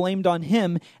completely be blamed on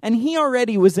him, and he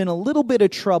already was in a little bit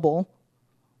of trouble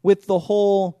with the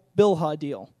whole Bilhah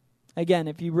deal. Again,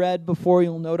 if you read before,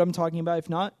 you'll know what I'm talking about. If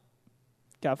not,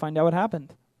 got to find out what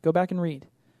happened. Go back and read.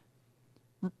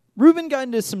 Reuben got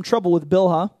into some trouble with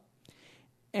Bilhah,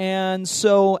 and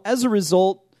so as a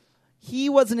result, he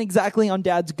wasn't exactly on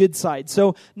Dad's good side.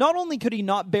 So not only could he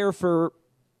not bear for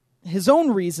his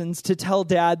own reasons to tell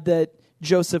Dad that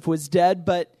Joseph was dead,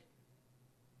 but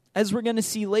as we're going to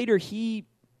see later, he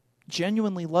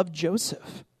genuinely loved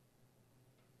Joseph.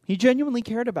 He genuinely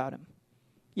cared about him.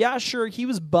 Yeah, sure, he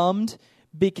was bummed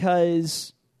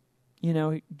because,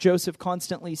 Joseph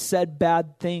constantly said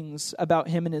bad things about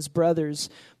him and his brothers.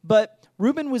 But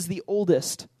Reuben was the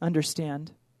oldest,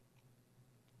 understand.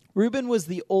 Reuben was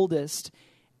the oldest,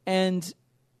 and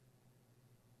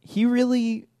he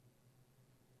really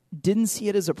didn't see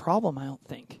it as a problem, I don't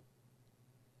think.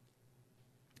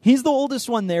 He's the oldest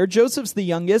one there. Joseph's the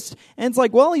youngest, and it's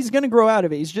like, well, he's going to grow out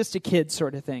of it. He's just a kid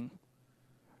sort of thing.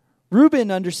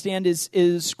 Reuben, understand,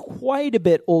 is quite a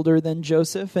bit older than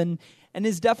Joseph and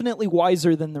is definitely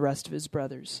wiser than the rest of his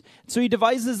brothers. So he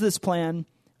devises this plan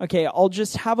okay, I'll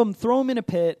just have him throw him in a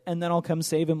pit, and then I'll come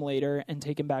save him later and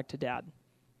take him back to Dad.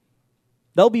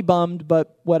 They'll be bummed,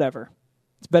 but whatever.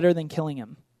 It's better than killing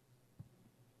him.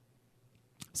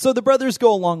 So the brothers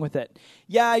go along with it.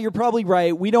 Yeah, you're probably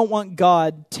right. We don't want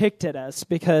God ticked at us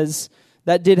because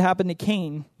that did happen to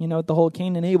Cain, the whole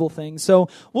Cain and Abel thing. So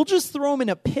we'll just throw him in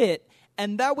a pit,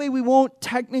 and that way we won't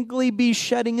technically be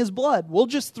shedding his blood. We'll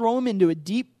just throw him into a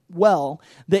deep well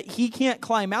that he can't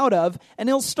climb out of, and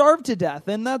he'll starve to death.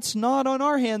 And that's not on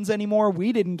our hands anymore.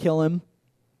 We didn't kill him.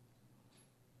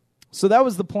 So that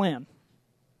was the plan.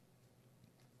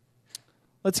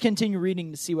 Let's continue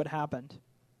reading to see what happened.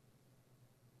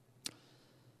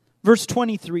 Verse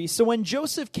 23, so when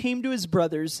Joseph came to his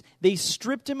brothers, they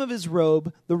stripped him of his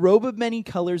robe, the robe of many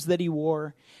colors that he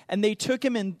wore, and they took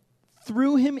him and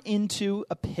threw him into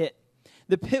a pit.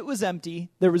 The pit was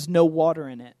empty, there was no water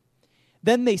in it.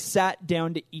 Then they sat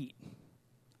down to eat.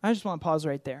 I just want to pause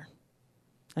right there.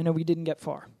 I know we didn't get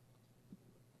far.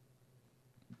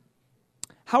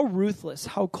 How ruthless,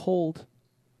 how cold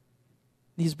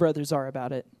these brothers are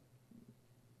about it.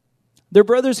 Their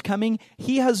brother's coming.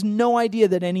 He has no idea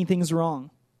that anything's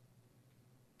wrong.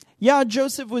 Yeah,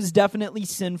 Joseph was definitely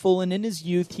sinful, and in his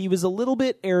youth, he was a little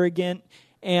bit arrogant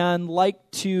and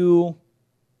liked to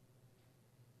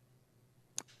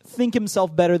think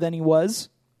himself better than he was.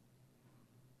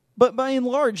 But by and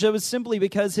large, that was simply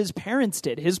because his parents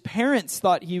did. His parents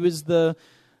thought he was the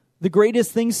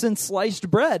greatest thing since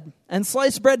sliced bread, and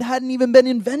sliced bread hadn't even been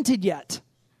invented yet.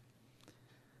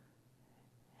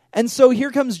 And so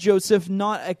here comes Joseph,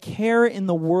 not a care in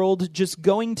the world, just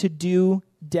going to do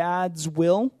Dad's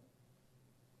will.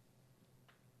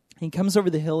 He comes over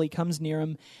the hill, he comes near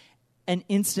him, and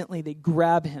instantly they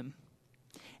grab him.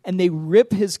 And they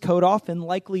rip his coat off and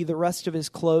likely the rest of his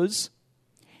clothes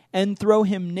and throw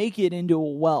him naked into a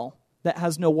well that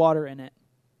has no water in it.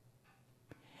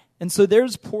 And so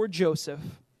there's poor Joseph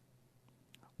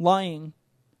lying,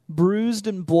 bruised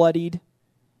and bloodied,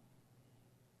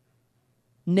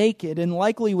 naked and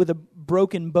likely with a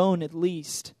broken bone at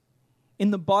least,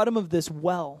 in the bottom of this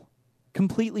well,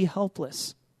 completely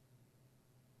helpless.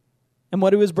 And what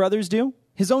do his brothers do?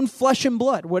 His own flesh and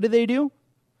blood. What do?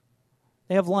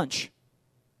 They have lunch.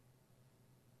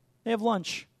 They have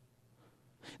lunch.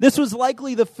 This was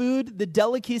likely the food, the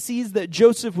delicacies that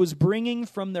Joseph was bringing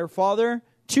from their father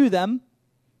to them.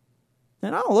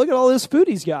 And look at all this food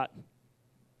he's got.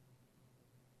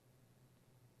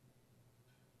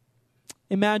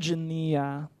 Imagine the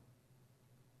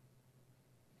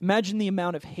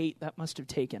amount of hate that must have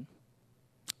taken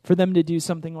for them to do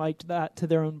something like that to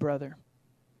their own brother.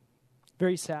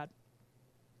 Very sad.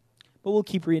 But we'll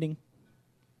keep reading.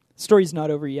 The story's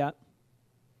not over yet.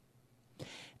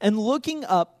 And looking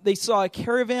up, they saw a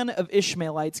caravan of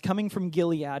Ishmaelites coming from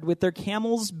Gilead with their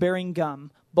camels bearing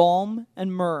gum, balm,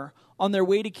 and myrrh on their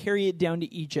way to carry it down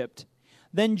to Egypt.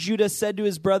 Then Judah said to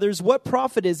his brothers, what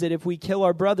profit is it if we kill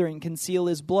our brother and conceal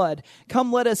his blood?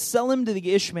 Come, let us sell him to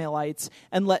the Ishmaelites,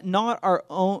 and let not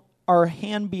our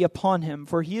hand be upon him,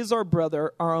 for he is our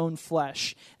brother, our own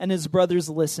flesh. And his brothers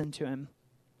listened to him.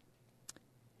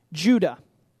 Judah.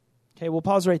 Okay, we'll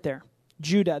pause right there.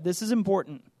 Judah, this is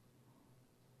important.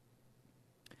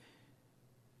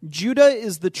 Judah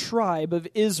is the tribe of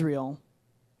Israel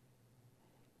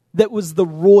that was the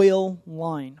royal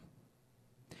line.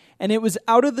 And it was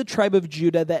out of the tribe of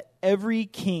Judah that every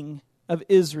king of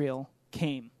Israel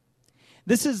came.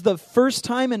 This is the first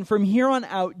time, and from here on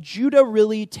out, Judah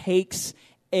really takes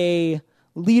a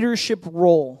leadership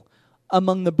role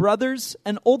among the brothers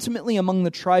and ultimately among the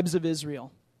tribes of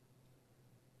Israel.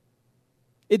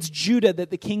 It's Judah that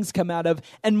the kings come out of.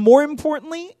 And more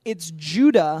importantly, it's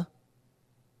Judah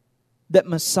that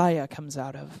Messiah comes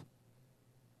out of.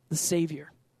 The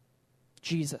Savior,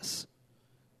 Jesus.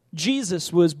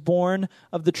 Jesus was born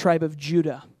of the tribe of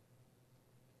Judah.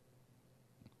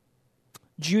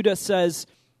 Judah says,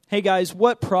 hey guys,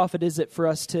 what profit is it for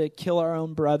us to kill our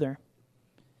own brother?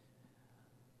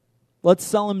 Let's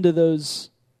sell him to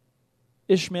those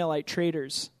Ishmaelite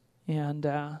traders. And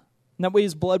that way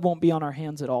his blood won't be on our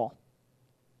hands at all.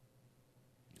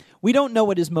 We don't know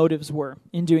what his motives were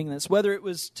in doing this, whether it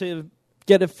was to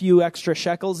get a few extra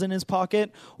shekels in his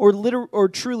pocket, or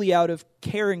truly out of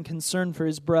care and concern for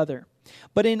his brother.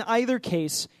 But in either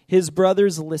case, his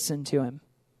brothers listened to him.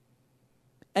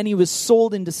 And he was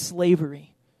sold into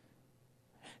slavery,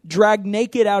 dragged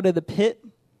naked out of the pit,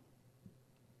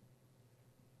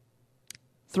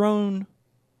 thrown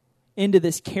into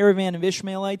this caravan of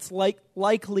Ishmaelites,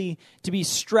 likely to be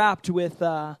strapped with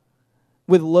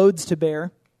loads to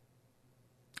bear.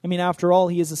 I mean, after all,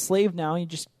 he is a slave now. He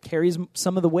just carries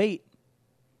some of the weight.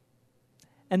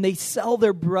 and they sell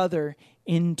their brother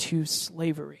into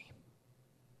slavery.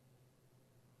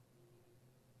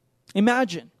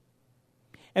 Imagine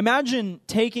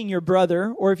taking your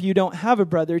brother, or if you don't have a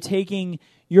brother, taking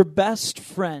your best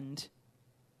friend,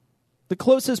 the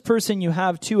closest person you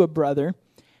have to a brother,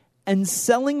 and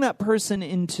selling that person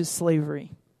into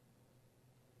slavery.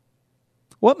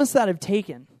 What must that have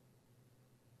taken?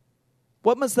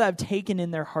 What must that have taken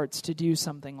in their hearts to do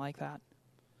something like that?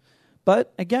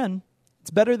 But again, it's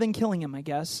better than killing him, I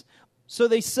guess. So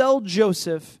they sell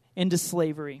Joseph into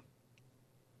slavery.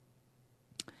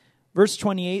 Verse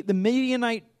 28, the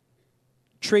Midianite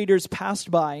traders passed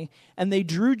by, and they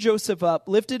drew Joseph up,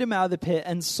 lifted him out of the pit,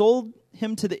 and sold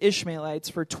him to the Ishmaelites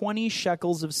for 20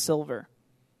 shekels of silver.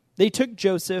 They took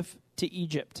Joseph to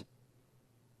Egypt.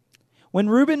 When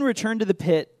Reuben returned to the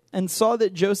pit and saw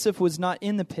that Joseph was not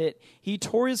in the pit, he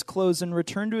tore his clothes and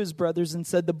returned to his brothers and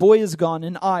said, "The boy is gone,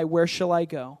 and where shall I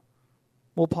go?"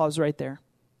 We'll pause right there.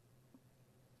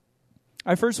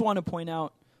 I first want to point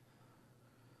out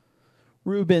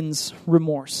Reuben's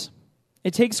remorse.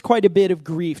 It takes quite a bit of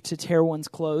grief to tear one's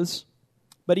clothes,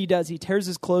 but he does. He tears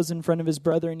his clothes in front of his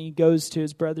brother, and he goes to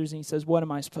his brothers and he says, "What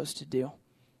am I supposed to do?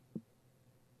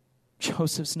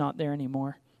 Joseph's not there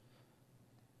anymore.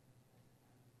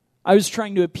 I was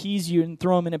trying to appease you and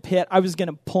throw him in a pit. I was going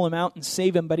to pull him out and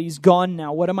save him, but he's gone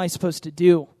now. What am I supposed to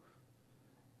do?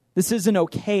 This isn't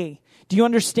okay. Do you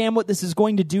understand what this is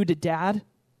going to do to Dad?"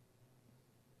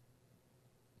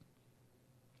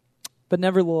 But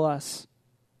nevertheless,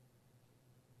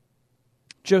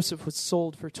 Joseph was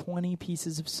sold for 20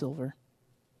 pieces of silver.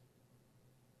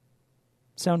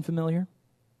 Sound familiar?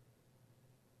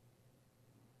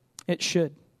 It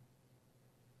should.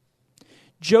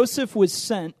 Joseph was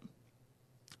sent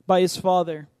by his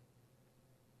father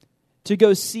to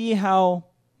go see how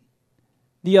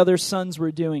the other sons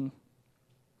were doing.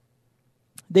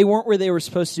 They weren't where they were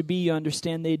supposed to be, you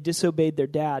understand. They had disobeyed their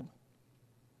dad.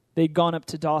 They'd gone up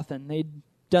to Dothan. They'd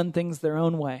done things their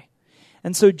own way.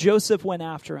 And so Joseph went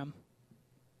after him.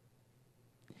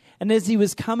 And as he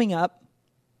was coming up,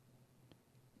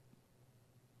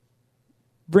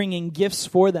 bringing gifts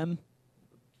for them,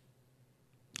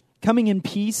 coming in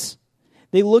peace,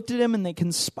 they looked at him and they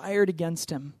conspired against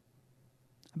him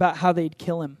about how they'd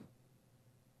kill him.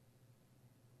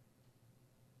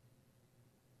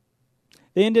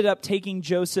 They ended up taking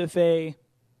Joseph, a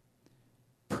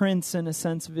prince in a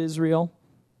sense of Israel,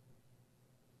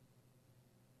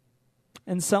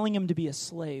 and selling him to be a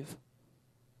slave.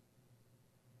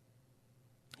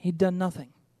 He'd done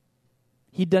nothing.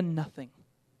 He'd done nothing.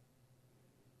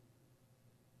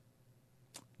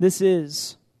 This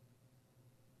is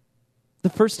the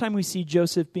first time we see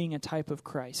Joseph being a type of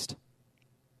Christ.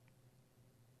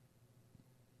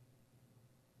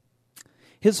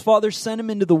 His father sent him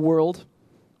into the world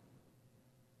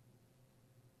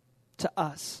to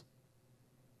us,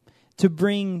 to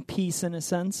bring peace in a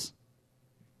sense.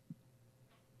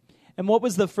 And what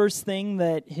was the first thing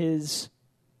that his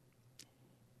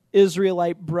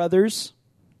Israelite brothers,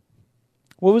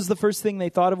 what was the first thing they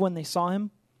thought of when they saw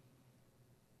him?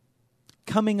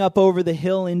 Coming up over the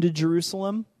hill into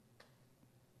Jerusalem.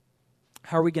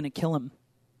 How are we going to kill him?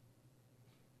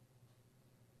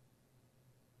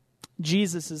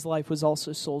 Jesus' life was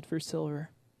also sold for silver.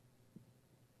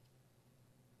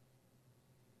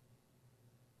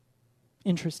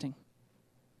 Interesting.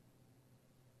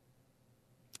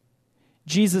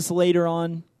 Jesus later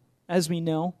on, as we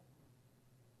know,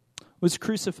 was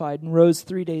crucified and rose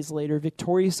 3 days later,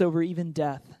 victorious over even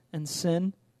death and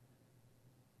sin,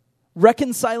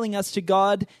 reconciling us to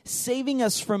God, saving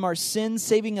us from our sins,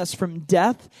 saving us from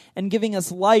death, and giving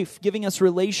us life, giving us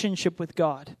relationship with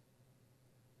God.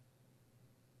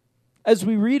 As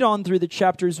we read on through the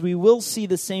chapters, we will see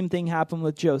the same thing happen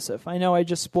with Joseph. I know I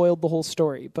just spoiled the whole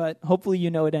story, but hopefully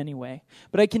you know it anyway.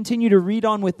 But I continue to read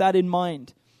on with that in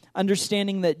mind,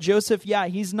 understanding that Joseph,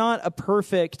 he's not a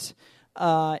perfect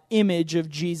image of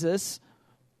Jesus.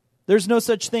 There's no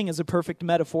such thing as a perfect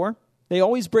metaphor. They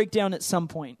always break down at some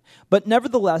point. But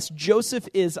nevertheless, Joseph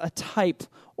is a type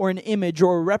or an image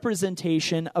or a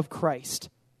representation of Christ.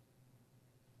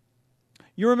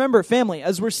 You remember, family,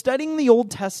 as we're studying the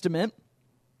Old Testament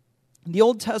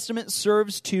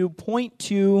serves to point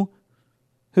to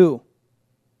who?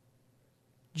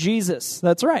 Jesus.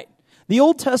 That's right. The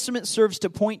Old Testament serves to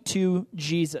point to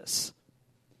Jesus.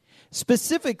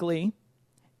 Specifically,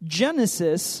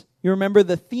 Genesis, you remember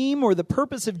the theme or the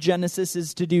purpose of Genesis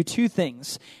is to do two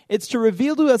things. It's to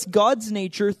reveal to us God's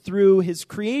nature through his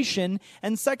creation,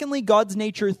 and secondly, God's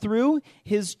nature through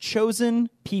his chosen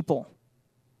people.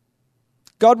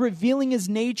 God revealing his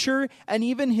nature and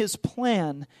even his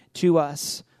plan to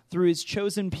us through his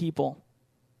chosen people.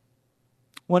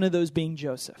 One of those being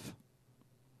Joseph.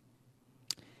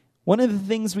 One of the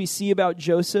things we see about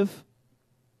Joseph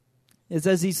is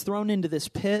as he's thrown into this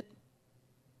pit,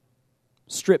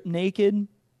 stripped naked,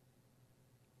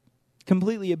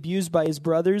 completely abused by his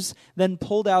brothers, then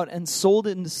pulled out and sold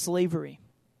into slavery.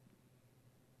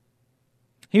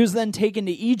 He was then taken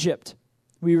to Egypt,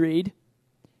 we read,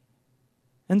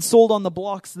 and sold on the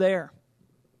blocks there.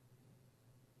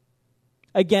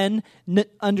 Again,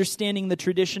 understanding the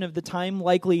tradition of the time,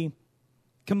 likely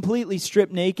completely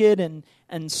stripped naked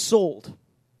and sold.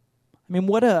 I mean,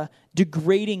 what a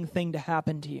degrading thing to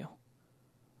happen to you.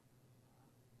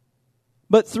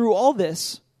 But through all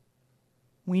this,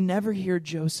 we never hear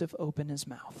Joseph open his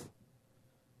mouth.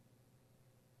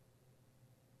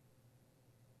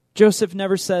 Joseph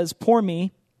never says, "Poor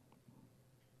me."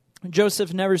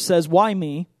 Joseph never says, "Why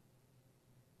me?"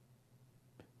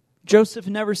 Joseph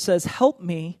never says, "Help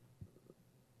me."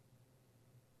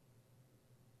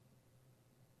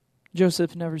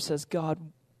 Joseph never says,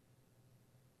 "God,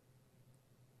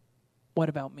 what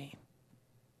about me?"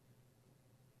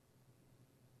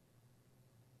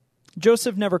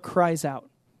 Joseph never cries out.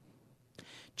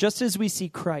 Just as we see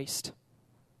Christ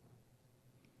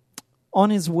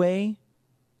on his way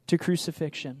to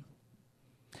crucifixion.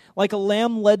 Like a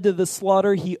lamb led to the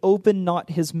slaughter, he opened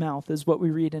not his mouth, is what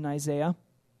we read in Isaiah.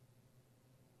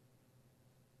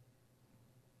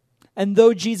 And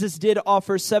though Jesus did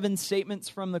offer 7 statements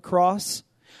from the cross,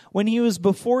 when he was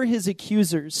before his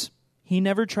accusers, he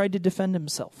never tried to defend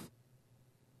himself.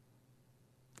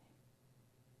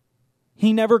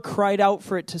 He never cried out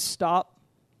for it to stop.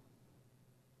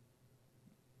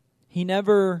 He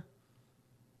never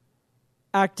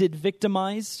acted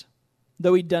victimized,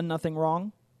 though he'd done nothing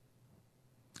wrong.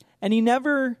 And he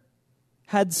never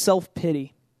had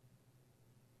self-pity.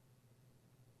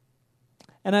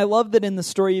 And I love that in the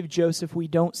story of Joseph, we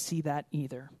don't see that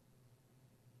either.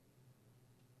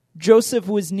 Joseph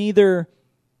was neither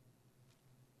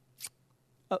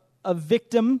a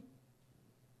victim.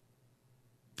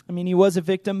 I mean, he was a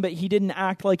victim, but he didn't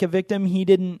act like a victim. He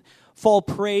didn't fall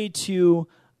prey to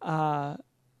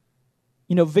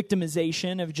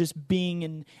victimization of just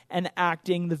being and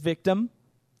acting the victim.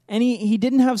 And he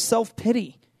didn't have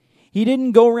self-pity. He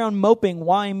didn't go around moping,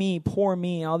 "Why me? Poor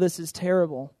me. Oh, this is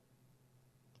terrible."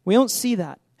 We don't see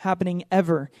that happening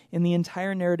ever in the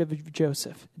entire narrative of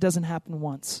Joseph. It doesn't happen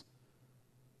once.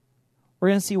 We're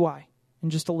going to see why in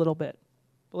just a little bit.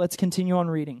 But let's continue on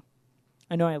reading.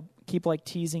 I know I keep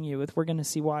teasing you with we're going to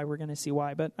see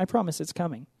why, but I promise it's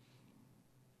coming.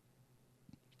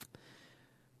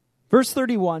 Verse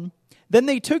 31, "Then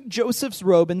they took Joseph's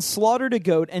robe and slaughtered a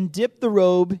goat and dipped the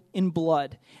robe in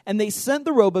blood. And they sent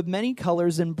the robe of many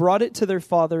colors and brought it to their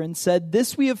father and said,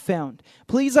 'This we have found.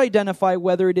 Please identify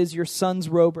whether it is your son's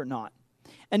robe or not.'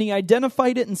 And he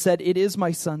identified it and said, 'It is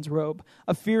my son's robe.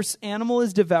 A fierce animal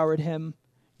has devoured him.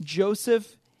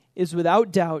 Joseph is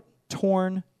without doubt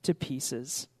torn to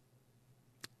pieces.'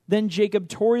 Then Jacob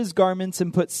tore his garments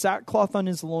and put sackcloth on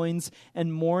his loins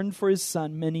and mourned for his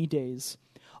son many days.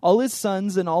 All his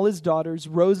sons and all his daughters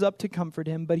rose up to comfort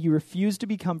him, but he refused to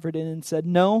be comforted and said,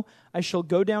 'No, I shall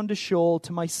go down to Sheol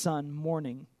to my son,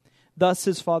 mourning.' Thus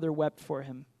his father wept for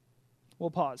him."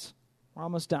 We'll pause. We're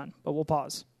almost done, but we'll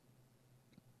pause.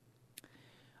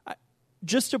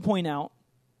 Just to point out,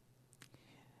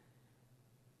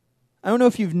 I don't know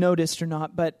if you've noticed or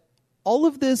not, but all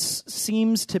of this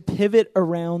seems to pivot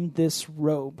around this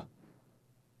robe.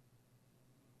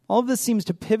 All of this seems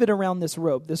to pivot around this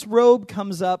robe. This robe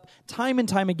comes up time and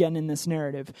time again in this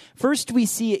narrative. First, we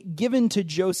see it given to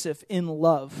Joseph in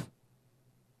love.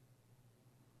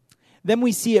 Then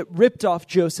we see it ripped off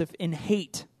Joseph in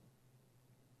hate.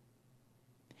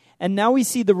 And now we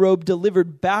see the robe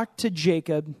delivered back to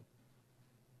Jacob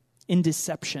in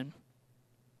deception.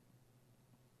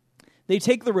 They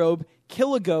take the robe,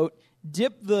 kill a goat,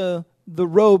 dip the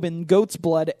robe in goat's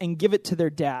blood, and give it to their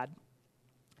dad.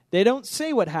 They don't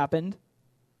say what happened,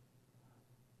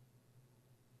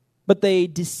 but they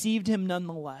deceived him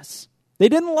nonetheless. They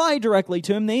didn't lie directly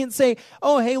to him. They didn't say,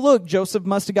 "Oh, hey, look, Joseph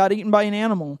must have got eaten by an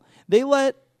animal." They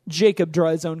let Jacob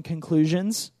draw his own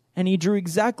conclusions, and he drew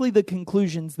exactly the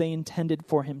conclusions they intended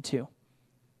for him to.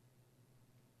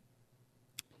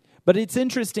 But it's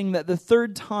interesting that the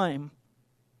third time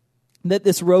that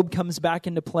this robe comes back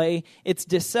into play, it's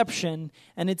deception,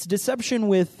 and it's deception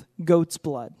with goat's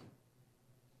blood.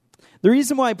 The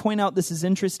reason why I point out this is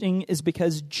interesting is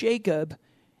because Jacob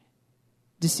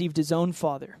deceived his own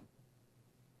father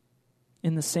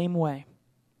in the same way.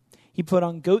 He put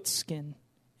on goat's skin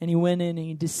And he went in and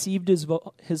he deceived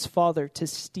his father to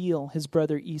steal his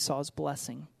brother Esau's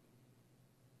blessing.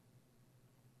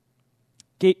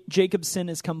 Jacob's sin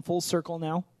has come full circle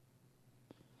now.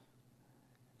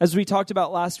 As we talked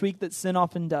about last week, that sin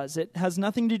often does. It has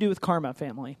nothing to do with karma,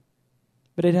 family.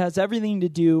 But it has everything to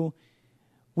do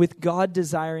with God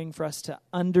desiring for us to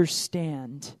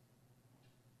understand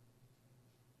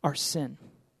our sin.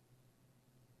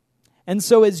 And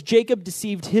so as Jacob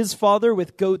deceived his father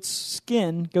with goat's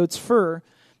skin, goat's fur,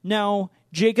 now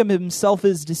Jacob himself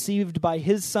is deceived by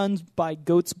his sons by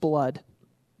goat's blood.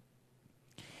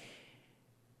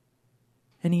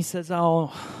 And he says,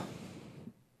 oh,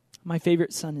 my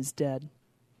favorite son is dead.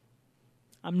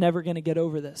 I'm never going to get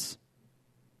over this.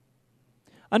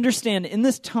 Understand, in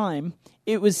this time,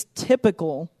 it was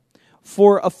typical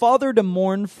for a father to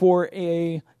mourn for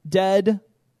a dead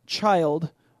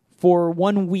child for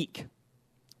 1 week.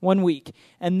 1 week.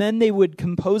 And then they would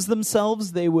compose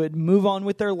themselves, they would move on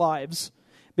with their lives,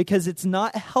 because it's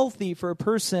not healthy for a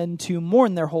person to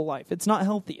mourn their whole life. It's not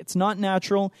healthy. It's not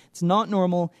natural. It's not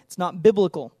normal. It's not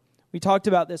biblical. We talked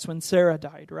about this when Sarah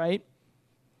died, right?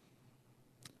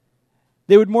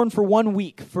 They would mourn for 1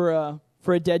 week for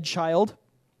a dead child.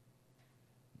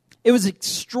 It was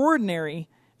extraordinary,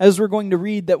 as we're going to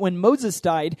read, that when Moses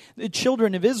died, the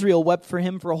children of Israel wept for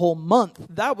him for a whole month.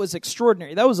 That was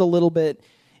extraordinary. That was a little bit,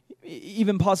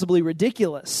 even possibly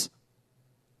ridiculous.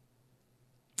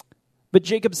 But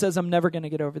Jacob says, I'm never going to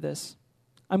get over this.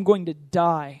 I'm going to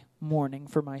die mourning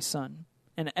for my son.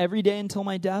 And every day until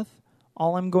my death,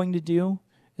 all I'm going to do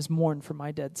is mourn for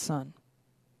my dead son.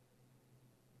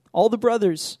 All the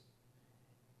brothers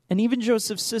and even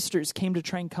Joseph's sisters came to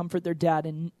try and comfort their dad,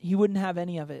 and he wouldn't have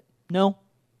any of it. No,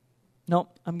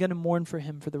 I'm going to mourn for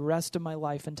him for the rest of my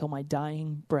life until my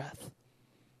dying breath.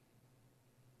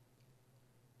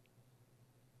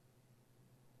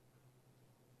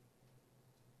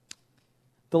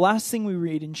 The last thing we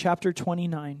read in chapter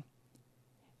 29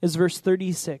 is verse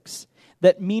 36,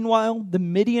 that meanwhile the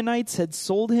Midianites had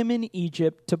sold him in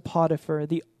Egypt to Potiphar,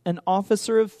 an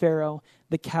officer of Pharaoh,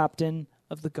 the captain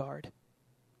of the guard.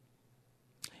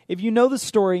 If you know the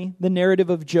story, the narrative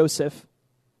of Joseph,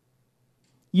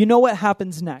 you know what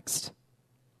happens next.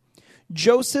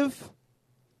 Joseph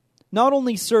not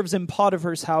only serves in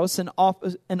Potiphar's house, an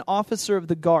officer of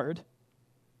the guard,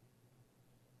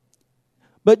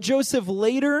 but Joseph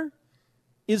later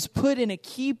is put in a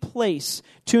key place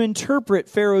to interpret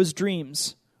Pharaoh's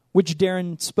dreams, which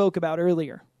Darren spoke about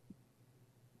earlier.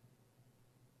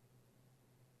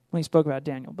 Well, he spoke about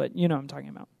Daniel, but you know what I'm talking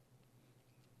about.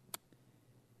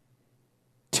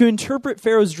 To interpret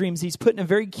Pharaoh's dreams, he's put in a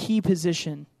very key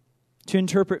position to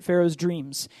interpret Pharaoh's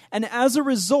dreams. And as a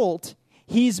result,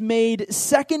 he's made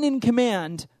second in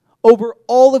command over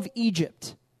all of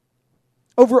Egypt.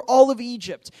 Over all of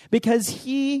Egypt, because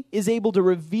he is able to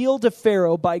reveal to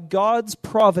Pharaoh by God's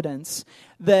providence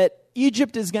that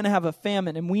Egypt is going to have a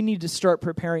famine and we need to start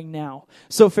preparing now.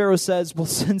 So Pharaoh says, well,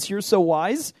 since you're so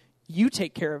wise, you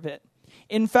take care of it.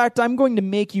 In fact, I'm going to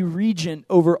make you regent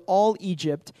over all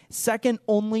Egypt, second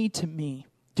only to me.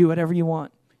 Do whatever you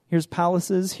want. Here's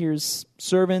palaces, here's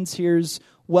servants, here's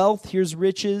wealth, here's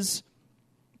riches.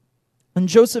 And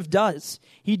Joseph does.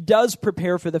 He does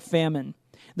prepare for the famine.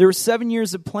 There were 7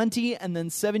 years of plenty and then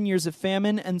 7 years of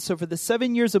famine. And so for the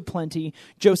 7 years of plenty,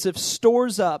 Joseph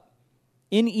stores up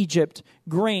in Egypt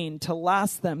grain to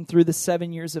last them through the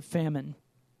 7 years of famine.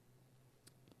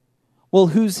 Well,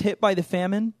 who's hit by the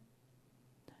famine?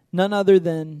 None other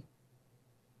than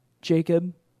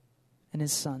Jacob and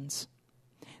his sons.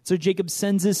 So Jacob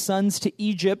sends his sons to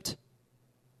Egypt,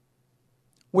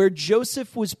 where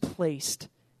Joseph was placed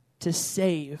to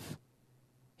save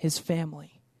his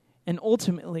family. And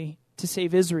ultimately, to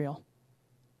save Israel.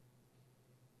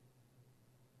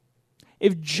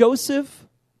 If Joseph,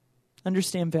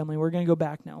 understand family, we're going to go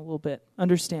back now a little bit.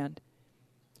 Understand.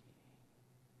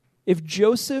 If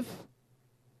Joseph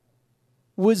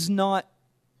was not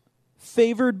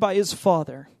favored by his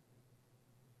father,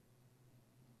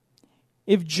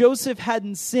 if Joseph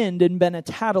hadn't sinned and been a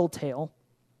tattletale,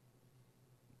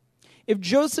 if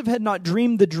Joseph had not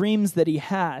dreamed the dreams that he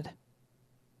had,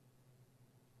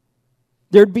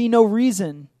 there'd be no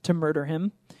reason to murder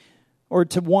him or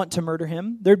to want to murder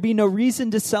him. There'd be no reason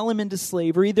to sell him into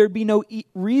slavery. There'd be no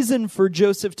reason for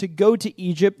Joseph to go to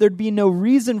Egypt. There'd be no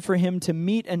reason for him to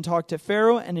meet and talk to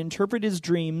Pharaoh and interpret his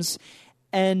dreams.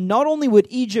 And not only would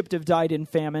Egypt have died in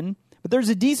famine, but there's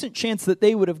a decent chance that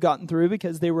they would have gotten through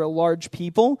because they were a large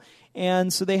people,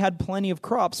 and so they had plenty of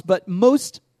crops. But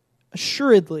most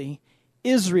assuredly,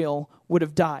 Israel would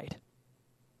have died.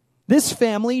 This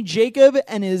family, Jacob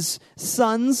and his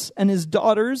sons and his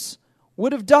daughters,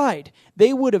 would have died.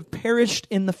 They would have perished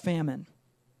in the famine.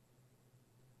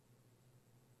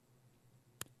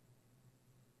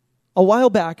 A while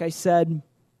back I said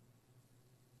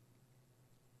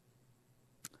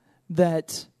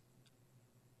that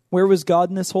where was God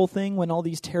in this whole thing when all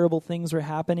these terrible things were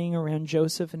happening around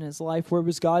Joseph and his life? Where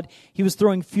was God? He was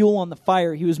throwing fuel on the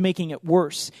fire. He was making it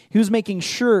worse. He was making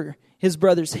sure his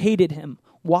brothers hated him.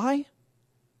 Why?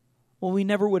 Well, we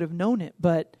never would have known it,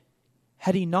 but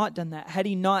had he not done that, had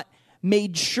he not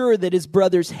made sure that his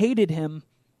brothers hated him,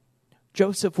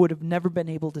 Joseph would have never been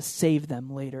able to save them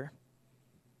later.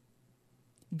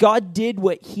 God did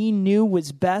what he knew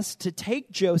was best to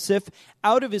take Joseph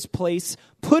out of his place,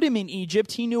 put him in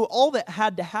Egypt. He knew all that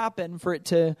had to happen for it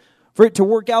to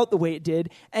work out the way it did,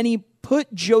 and he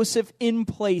put Joseph in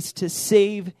place to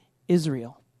save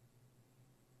Israel.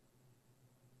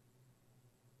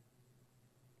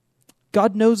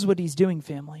 God knows what he's doing,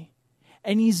 family.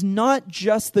 And he's not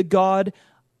just the God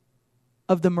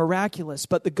of the miraculous,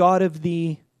 but the God of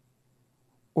the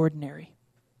ordinary.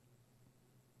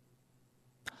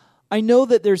 I know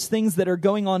that there's things that are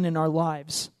going on in our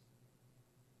lives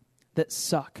that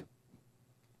suck.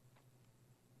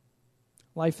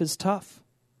 Life is tough.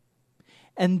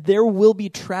 And there will be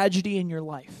tragedy in your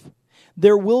life.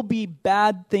 There will be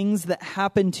bad things that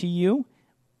happen to you.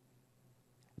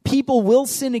 People will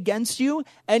sin against you,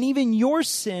 and even your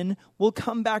sin will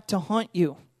come back to haunt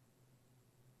you.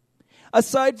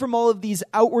 Aside from all of these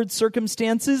outward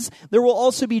circumstances, there will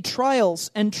also be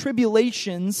trials and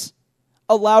tribulations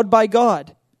allowed by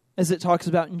God, as it talks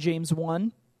about in James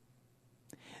 1.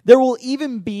 There will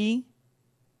even be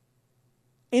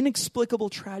inexplicable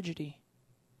tragedy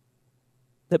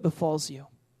that befalls you.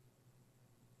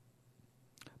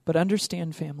 But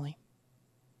understand, family,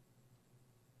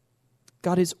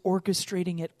 God is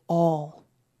orchestrating it all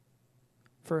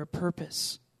for a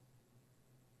purpose,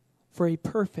 for a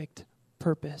perfect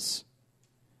purpose,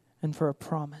 and for a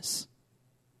promise.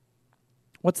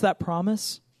 What's that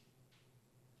promise?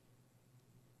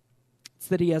 It's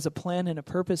that he has a plan and a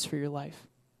purpose for your life.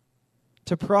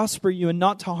 To prosper you and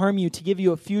not to harm you, to give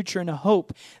you a future and a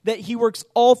hope. That he works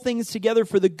all things together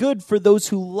for the good for those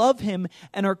who love him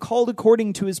and are called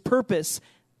according to his purpose.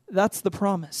 That's the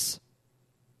promise.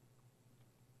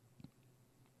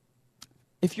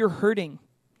 If you're hurting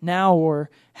now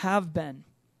or have been,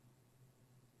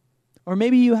 or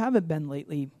maybe you haven't been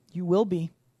lately, you will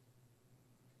be.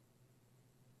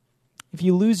 If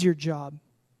you lose your job,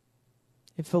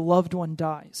 if a loved one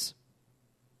dies,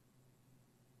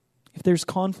 if there's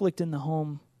conflict in the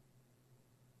home,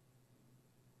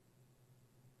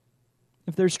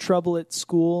 if there's trouble at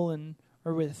school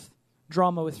or with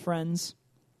drama with friends,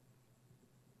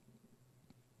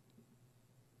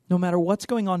 no matter what's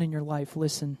going on in your life,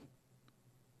 listen.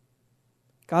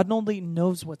 God not only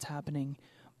knows what's happening,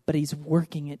 but he's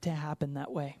working it to happen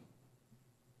that way.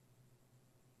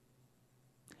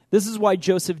 This is why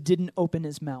Joseph didn't open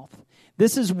his mouth.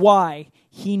 This is why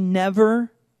he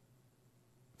never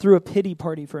threw a pity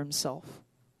party for himself.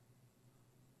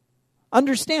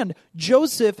 Understand,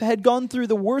 Joseph had gone through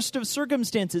the worst of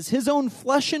circumstances. His own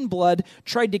flesh and blood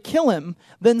tried to kill him,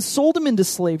 then sold him into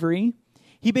slavery.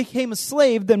 He became a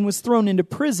slave, then was thrown into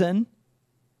prison.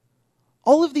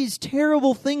 All of these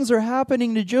terrible things are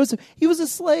happening to Joseph. He was a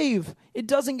slave. It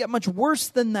doesn't get much worse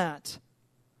than that.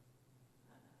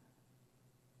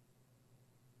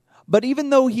 But even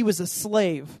though he was a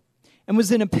slave and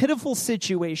was in a pitiful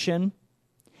situation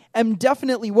and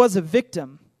definitely was a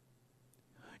victim,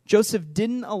 Joseph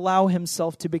didn't allow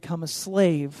himself to become a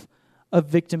slave of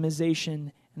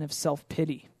victimization and of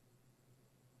self-pity.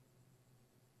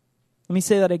 Let me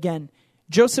say that again.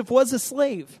 Joseph was a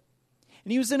slave,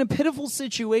 and he was in a pitiful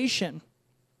situation.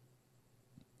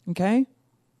 Okay?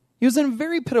 He was in a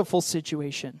very pitiful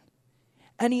situation,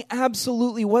 and he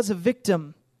absolutely was a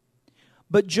victim.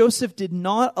 But Joseph did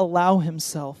not allow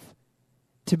himself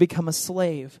to become a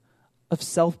slave of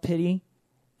self-pity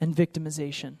and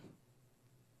victimization.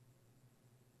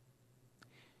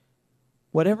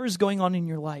 Whatever is going on in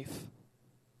your life,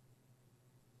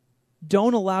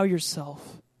 don't allow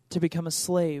yourself to become a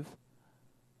slave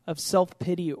of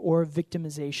self-pity or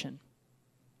victimization.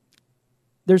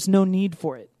 There's no need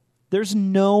for it. There's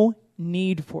no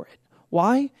need for it.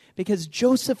 Why? Because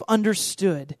Joseph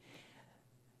understood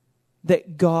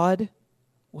that God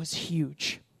was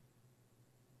huge.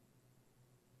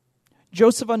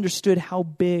 Joseph understood how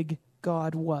big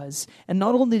God was. And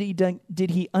not only did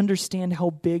he understand how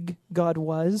big God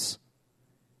was,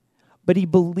 but he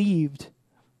believed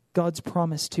God's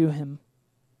promise to him.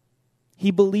 He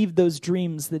believed those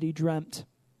dreams that he dreamt.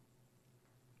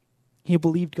 He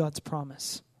believed God's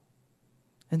promise.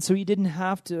 And so he didn't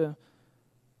have to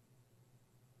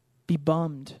be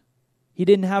bummed. He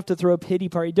didn't have to throw a pity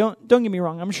party. Don't get me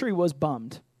wrong, I'm sure he was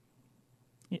bummed.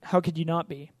 How could you not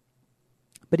be?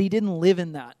 But he didn't live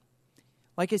in that.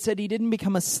 Like I said, he didn't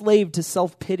become a slave to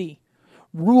self-pity,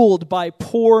 ruled by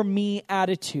poor me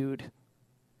attitude.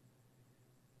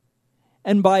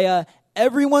 And by a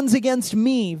everyone's against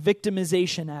me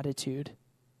victimization attitude.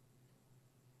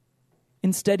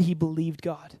 Instead, he believed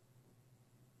God.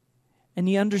 And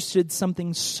he understood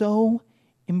something so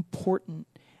important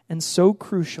and so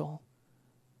crucial.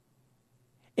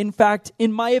 In fact,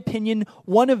 in my opinion,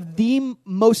 one of the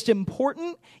most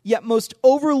important yet most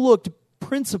overlooked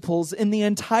principles in the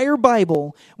entire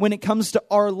Bible when it comes to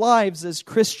our lives as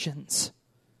Christians.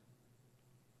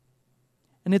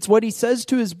 And it's what he says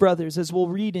to his brothers, as we'll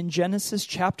read in Genesis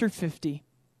chapter 50.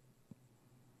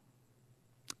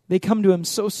 They come to him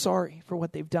so sorry for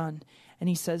what they've done. And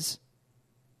he says,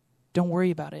 don't worry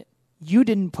about it. You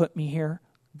didn't put me here.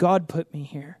 God put me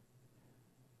here.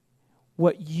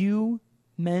 What you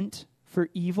meant for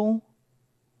evil,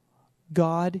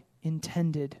 God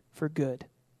intended for good.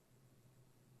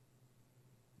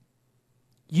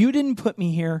 You didn't put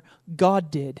me here,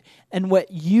 God did. And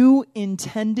what you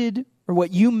intended, or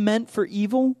what you meant for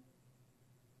evil,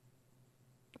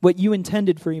 what you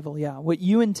intended for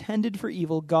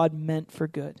evil, God meant for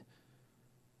good.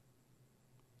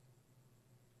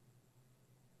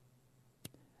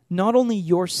 Not only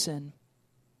your sin,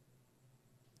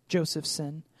 Joseph's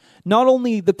sin, not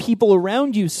only the people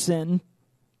around you sin,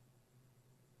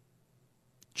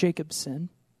 Jacob's sin,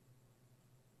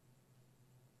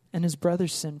 and his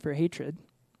brother's sin for hatred.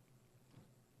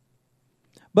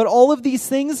 But all of these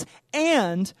things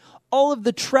and all of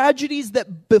the tragedies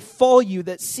that befall you,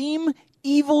 that seem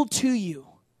evil to you,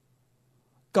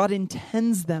 God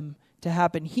intends them to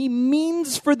happen. He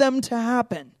means for them to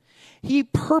happen. He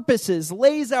purposes,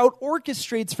 lays out,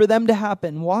 orchestrates for them to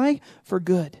happen. Why? For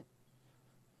good.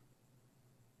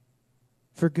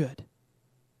 For good.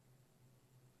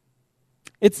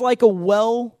 It's like a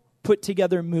well put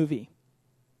together movie.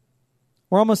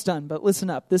 We're almost done, but listen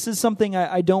up. This is something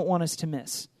I don't want us to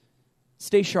miss.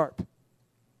 Stay sharp.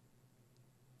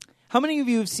 How many of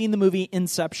you have seen the movie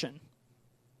Inception?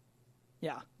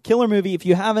 Yeah, killer movie. If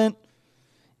you haven't,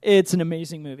 it's an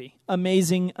amazing movie.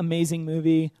 Amazing, amazing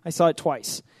movie. I saw it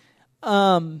twice.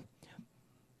 But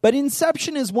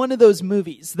Inception is one of those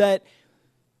movies that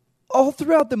all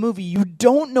throughout the movie, you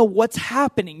don't know what's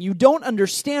happening. You don't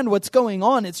understand what's going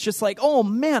on. It's just like, oh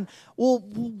man, well,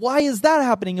 why is that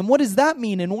happening? And what does that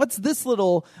mean? And what's this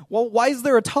little, well, why is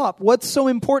there a top? What's so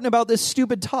important about this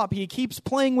stupid top? He keeps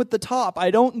playing with the top.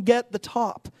 I don't get the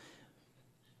top.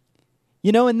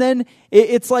 You know, and then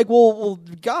it's like, well,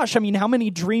 gosh, I mean, how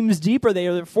many dreams deep are they?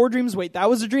 Are there 4 dreams? Wait, that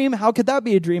was a dream? How could that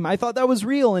be a dream? I thought that was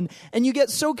real. And you get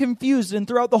so confused, and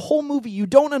throughout the whole movie, you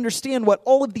don't understand what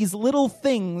all of these little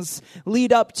things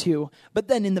lead up to. But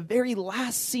then in the very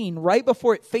last scene, right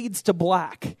before it fades to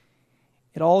black,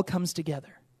 it all comes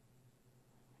together.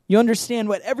 You understand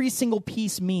what every single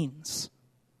piece means.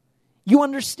 You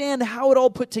understand how it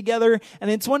all put together, and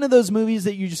it's one of those movies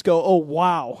that you just go, oh,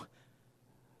 wow.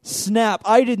 Snap,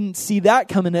 I didn't see that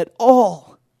coming at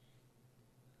all.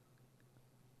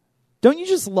 Don't you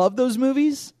just love those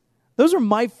movies? Those are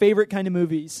my favorite kind of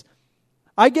movies.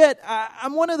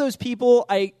 I'm one of those people,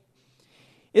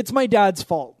 it's my dad's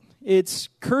fault. It's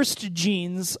cursed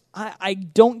genes. I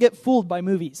don't get fooled by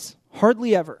movies.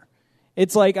 Hardly ever.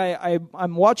 It's like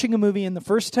I'm watching a movie in the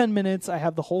first 10 minutes, I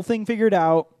have the whole thing figured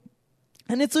out.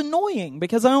 And it's annoying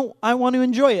because I want to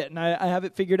enjoy it and I have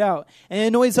it figured out. And it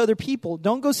annoys other people.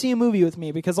 Don't go see a movie with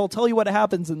me because I'll tell you what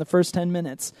happens in the first 10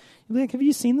 minutes. You'll be like, have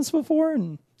you seen this before?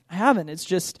 And I haven't. It's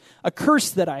just a curse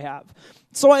that I have.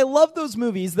 So I love those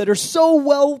movies that are so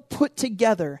well put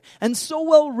together and so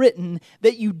well written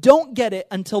that you don't get it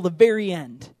until the very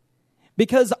end.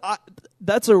 Because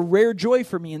that's a rare joy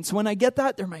for me. And so when I get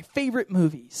that, they're my favorite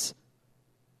movies.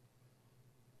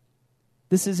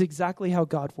 This is exactly how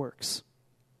God works.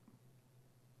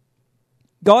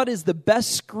 God is the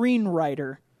best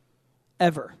screenwriter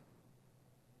ever.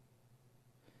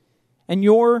 And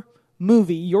your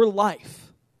movie, your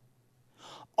life,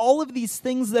 all of these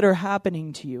things that are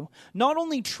happening to you, not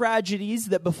only tragedies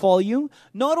that befall you,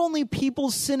 not only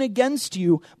people's sin against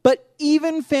you, but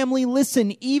even, family,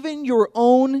 listen, even your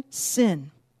own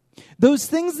sin. Those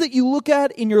things that you look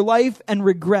at in your life and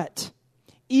regret,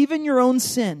 even your own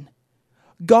sin,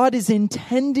 God is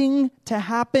intending to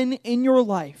happen in your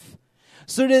life.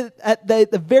 So that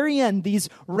at the very end, these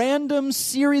random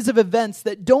series of events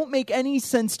that don't make any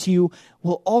sense to you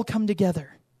will all come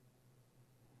together.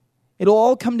 It'll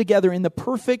all come together in the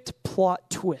perfect plot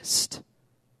twist.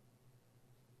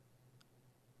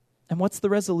 And what's the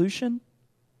resolution?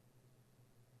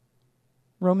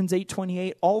 Romans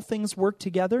 8:28, all things work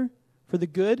together for the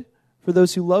good, for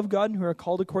those who love God and who are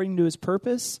called according to his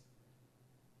purpose,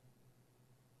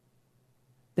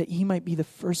 that he might be the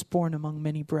firstborn among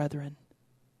many brethren.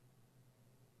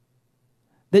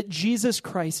 That Jesus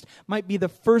Christ might be the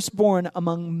firstborn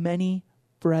among many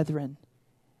brethren.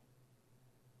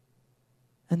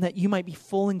 And that you might be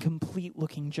full and complete,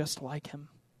 looking just like him.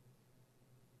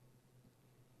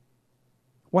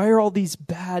 Why are all these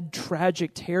bad,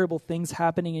 tragic, terrible things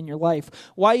happening in your life?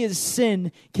 Why is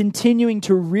sin continuing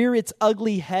to rear its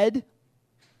ugly head?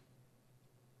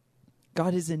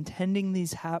 God is intending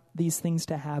these things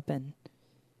to happen,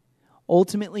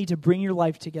 ultimately to bring your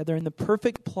life together in the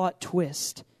perfect plot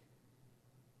twist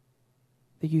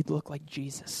that you'd look like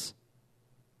Jesus.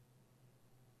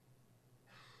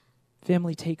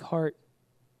 Family, take heart.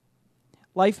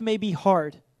 Life may be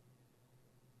hard,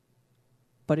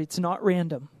 but it's not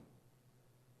random.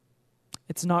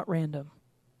 It's not random.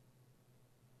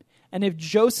 And if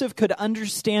Joseph could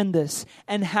understand this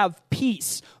and have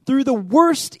peace through the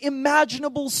worst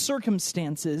imaginable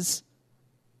circumstances,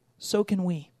 so can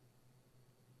we.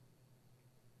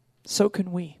 So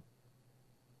can we.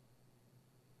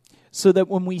 So that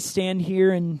when we stand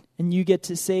here and you get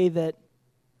to say that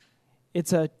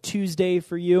it's a Tuesday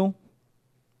for you,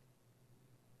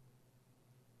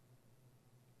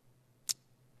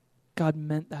 God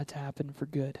meant that to happen for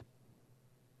good.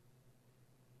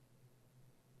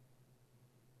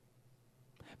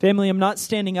 Family, I'm not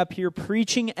standing up here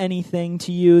preaching anything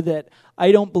to you that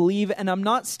I don't believe, and I'm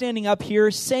not standing up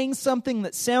here saying something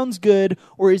that sounds good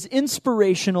or is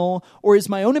inspirational or is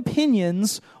my own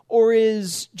opinions or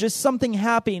is just something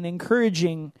happy and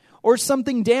encouraging or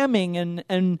something damning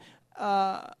and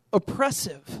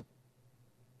oppressive.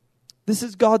 This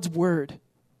is God's word.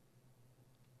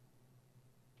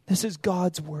 This is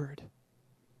God's word.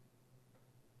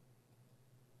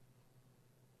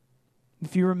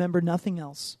 If you remember nothing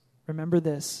else, remember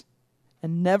this.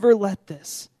 And never let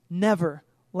this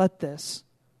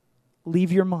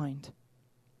leave your mind.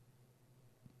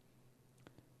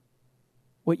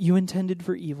 What you intended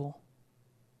for evil,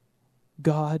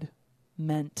 God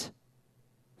meant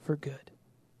for good.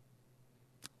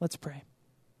 Let's pray.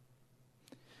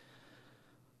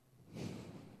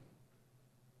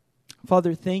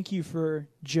 Father, thank you for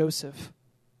Joseph.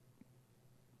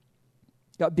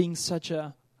 God being such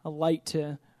a light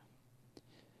to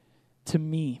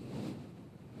me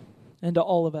and to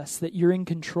all of us, that you're in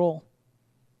control,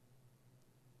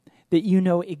 that you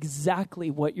know exactly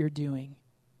what you're doing,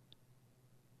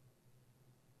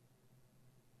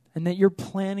 and that you're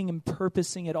planning and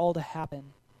purposing it all to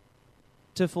happen,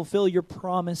 to fulfill your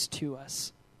promise to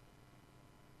us,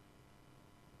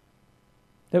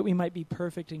 that we might be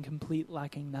perfect and complete,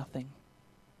 lacking nothing.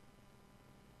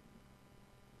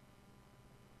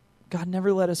 God,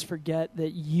 never let us forget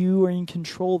that you are in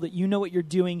control, that you know what you're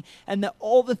doing, and that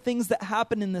all the things that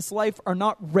happen in this life are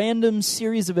not random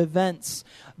series of events,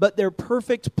 but they're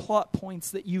perfect plot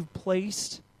points that you've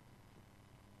placed,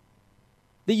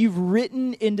 that you've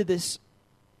written into this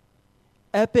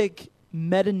epic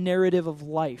meta-narrative of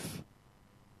life,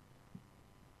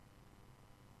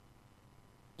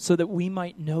 so that we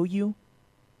might know you,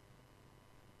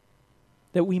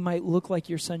 that we might look like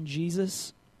your son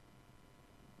Jesus,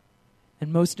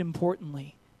 and most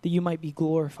importantly, that you might be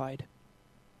glorified.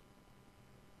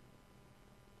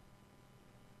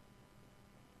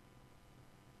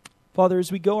 Father,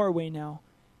 as we go our way now,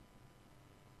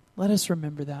 let us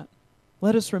remember that.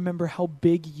 Let us remember how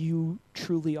big you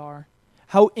truly are,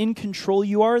 how in control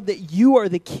you are, that you are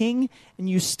the king and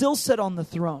you still sit on the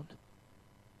throne,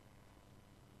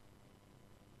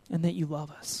 and that you love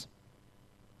us,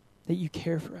 that you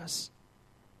care for us,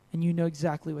 and you know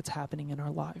exactly what's happening in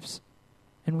our lives.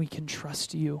 And we can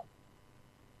trust you.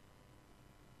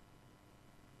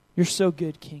 You're so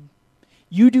good, King.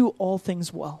 You do all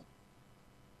things well.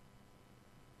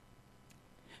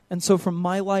 And so from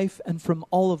my life and from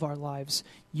all of our lives,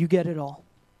 you get it all.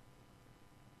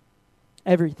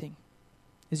 Everything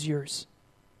is yours.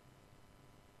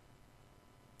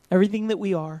 Everything that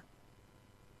we are,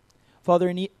 Father,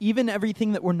 and even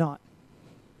everything that we're not.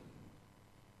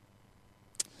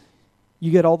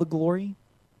 You get all the glory,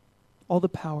 all the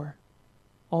power,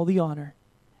 all the honor,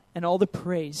 and all the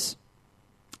praise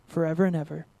forever and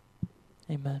ever.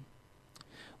 Amen.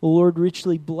 The Lord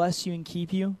richly bless you and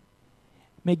keep you.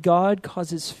 May God cause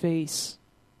his face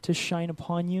to shine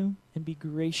upon you and be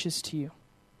gracious to you.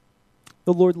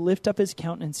 The Lord lift up his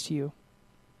countenance to you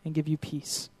and give you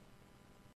peace.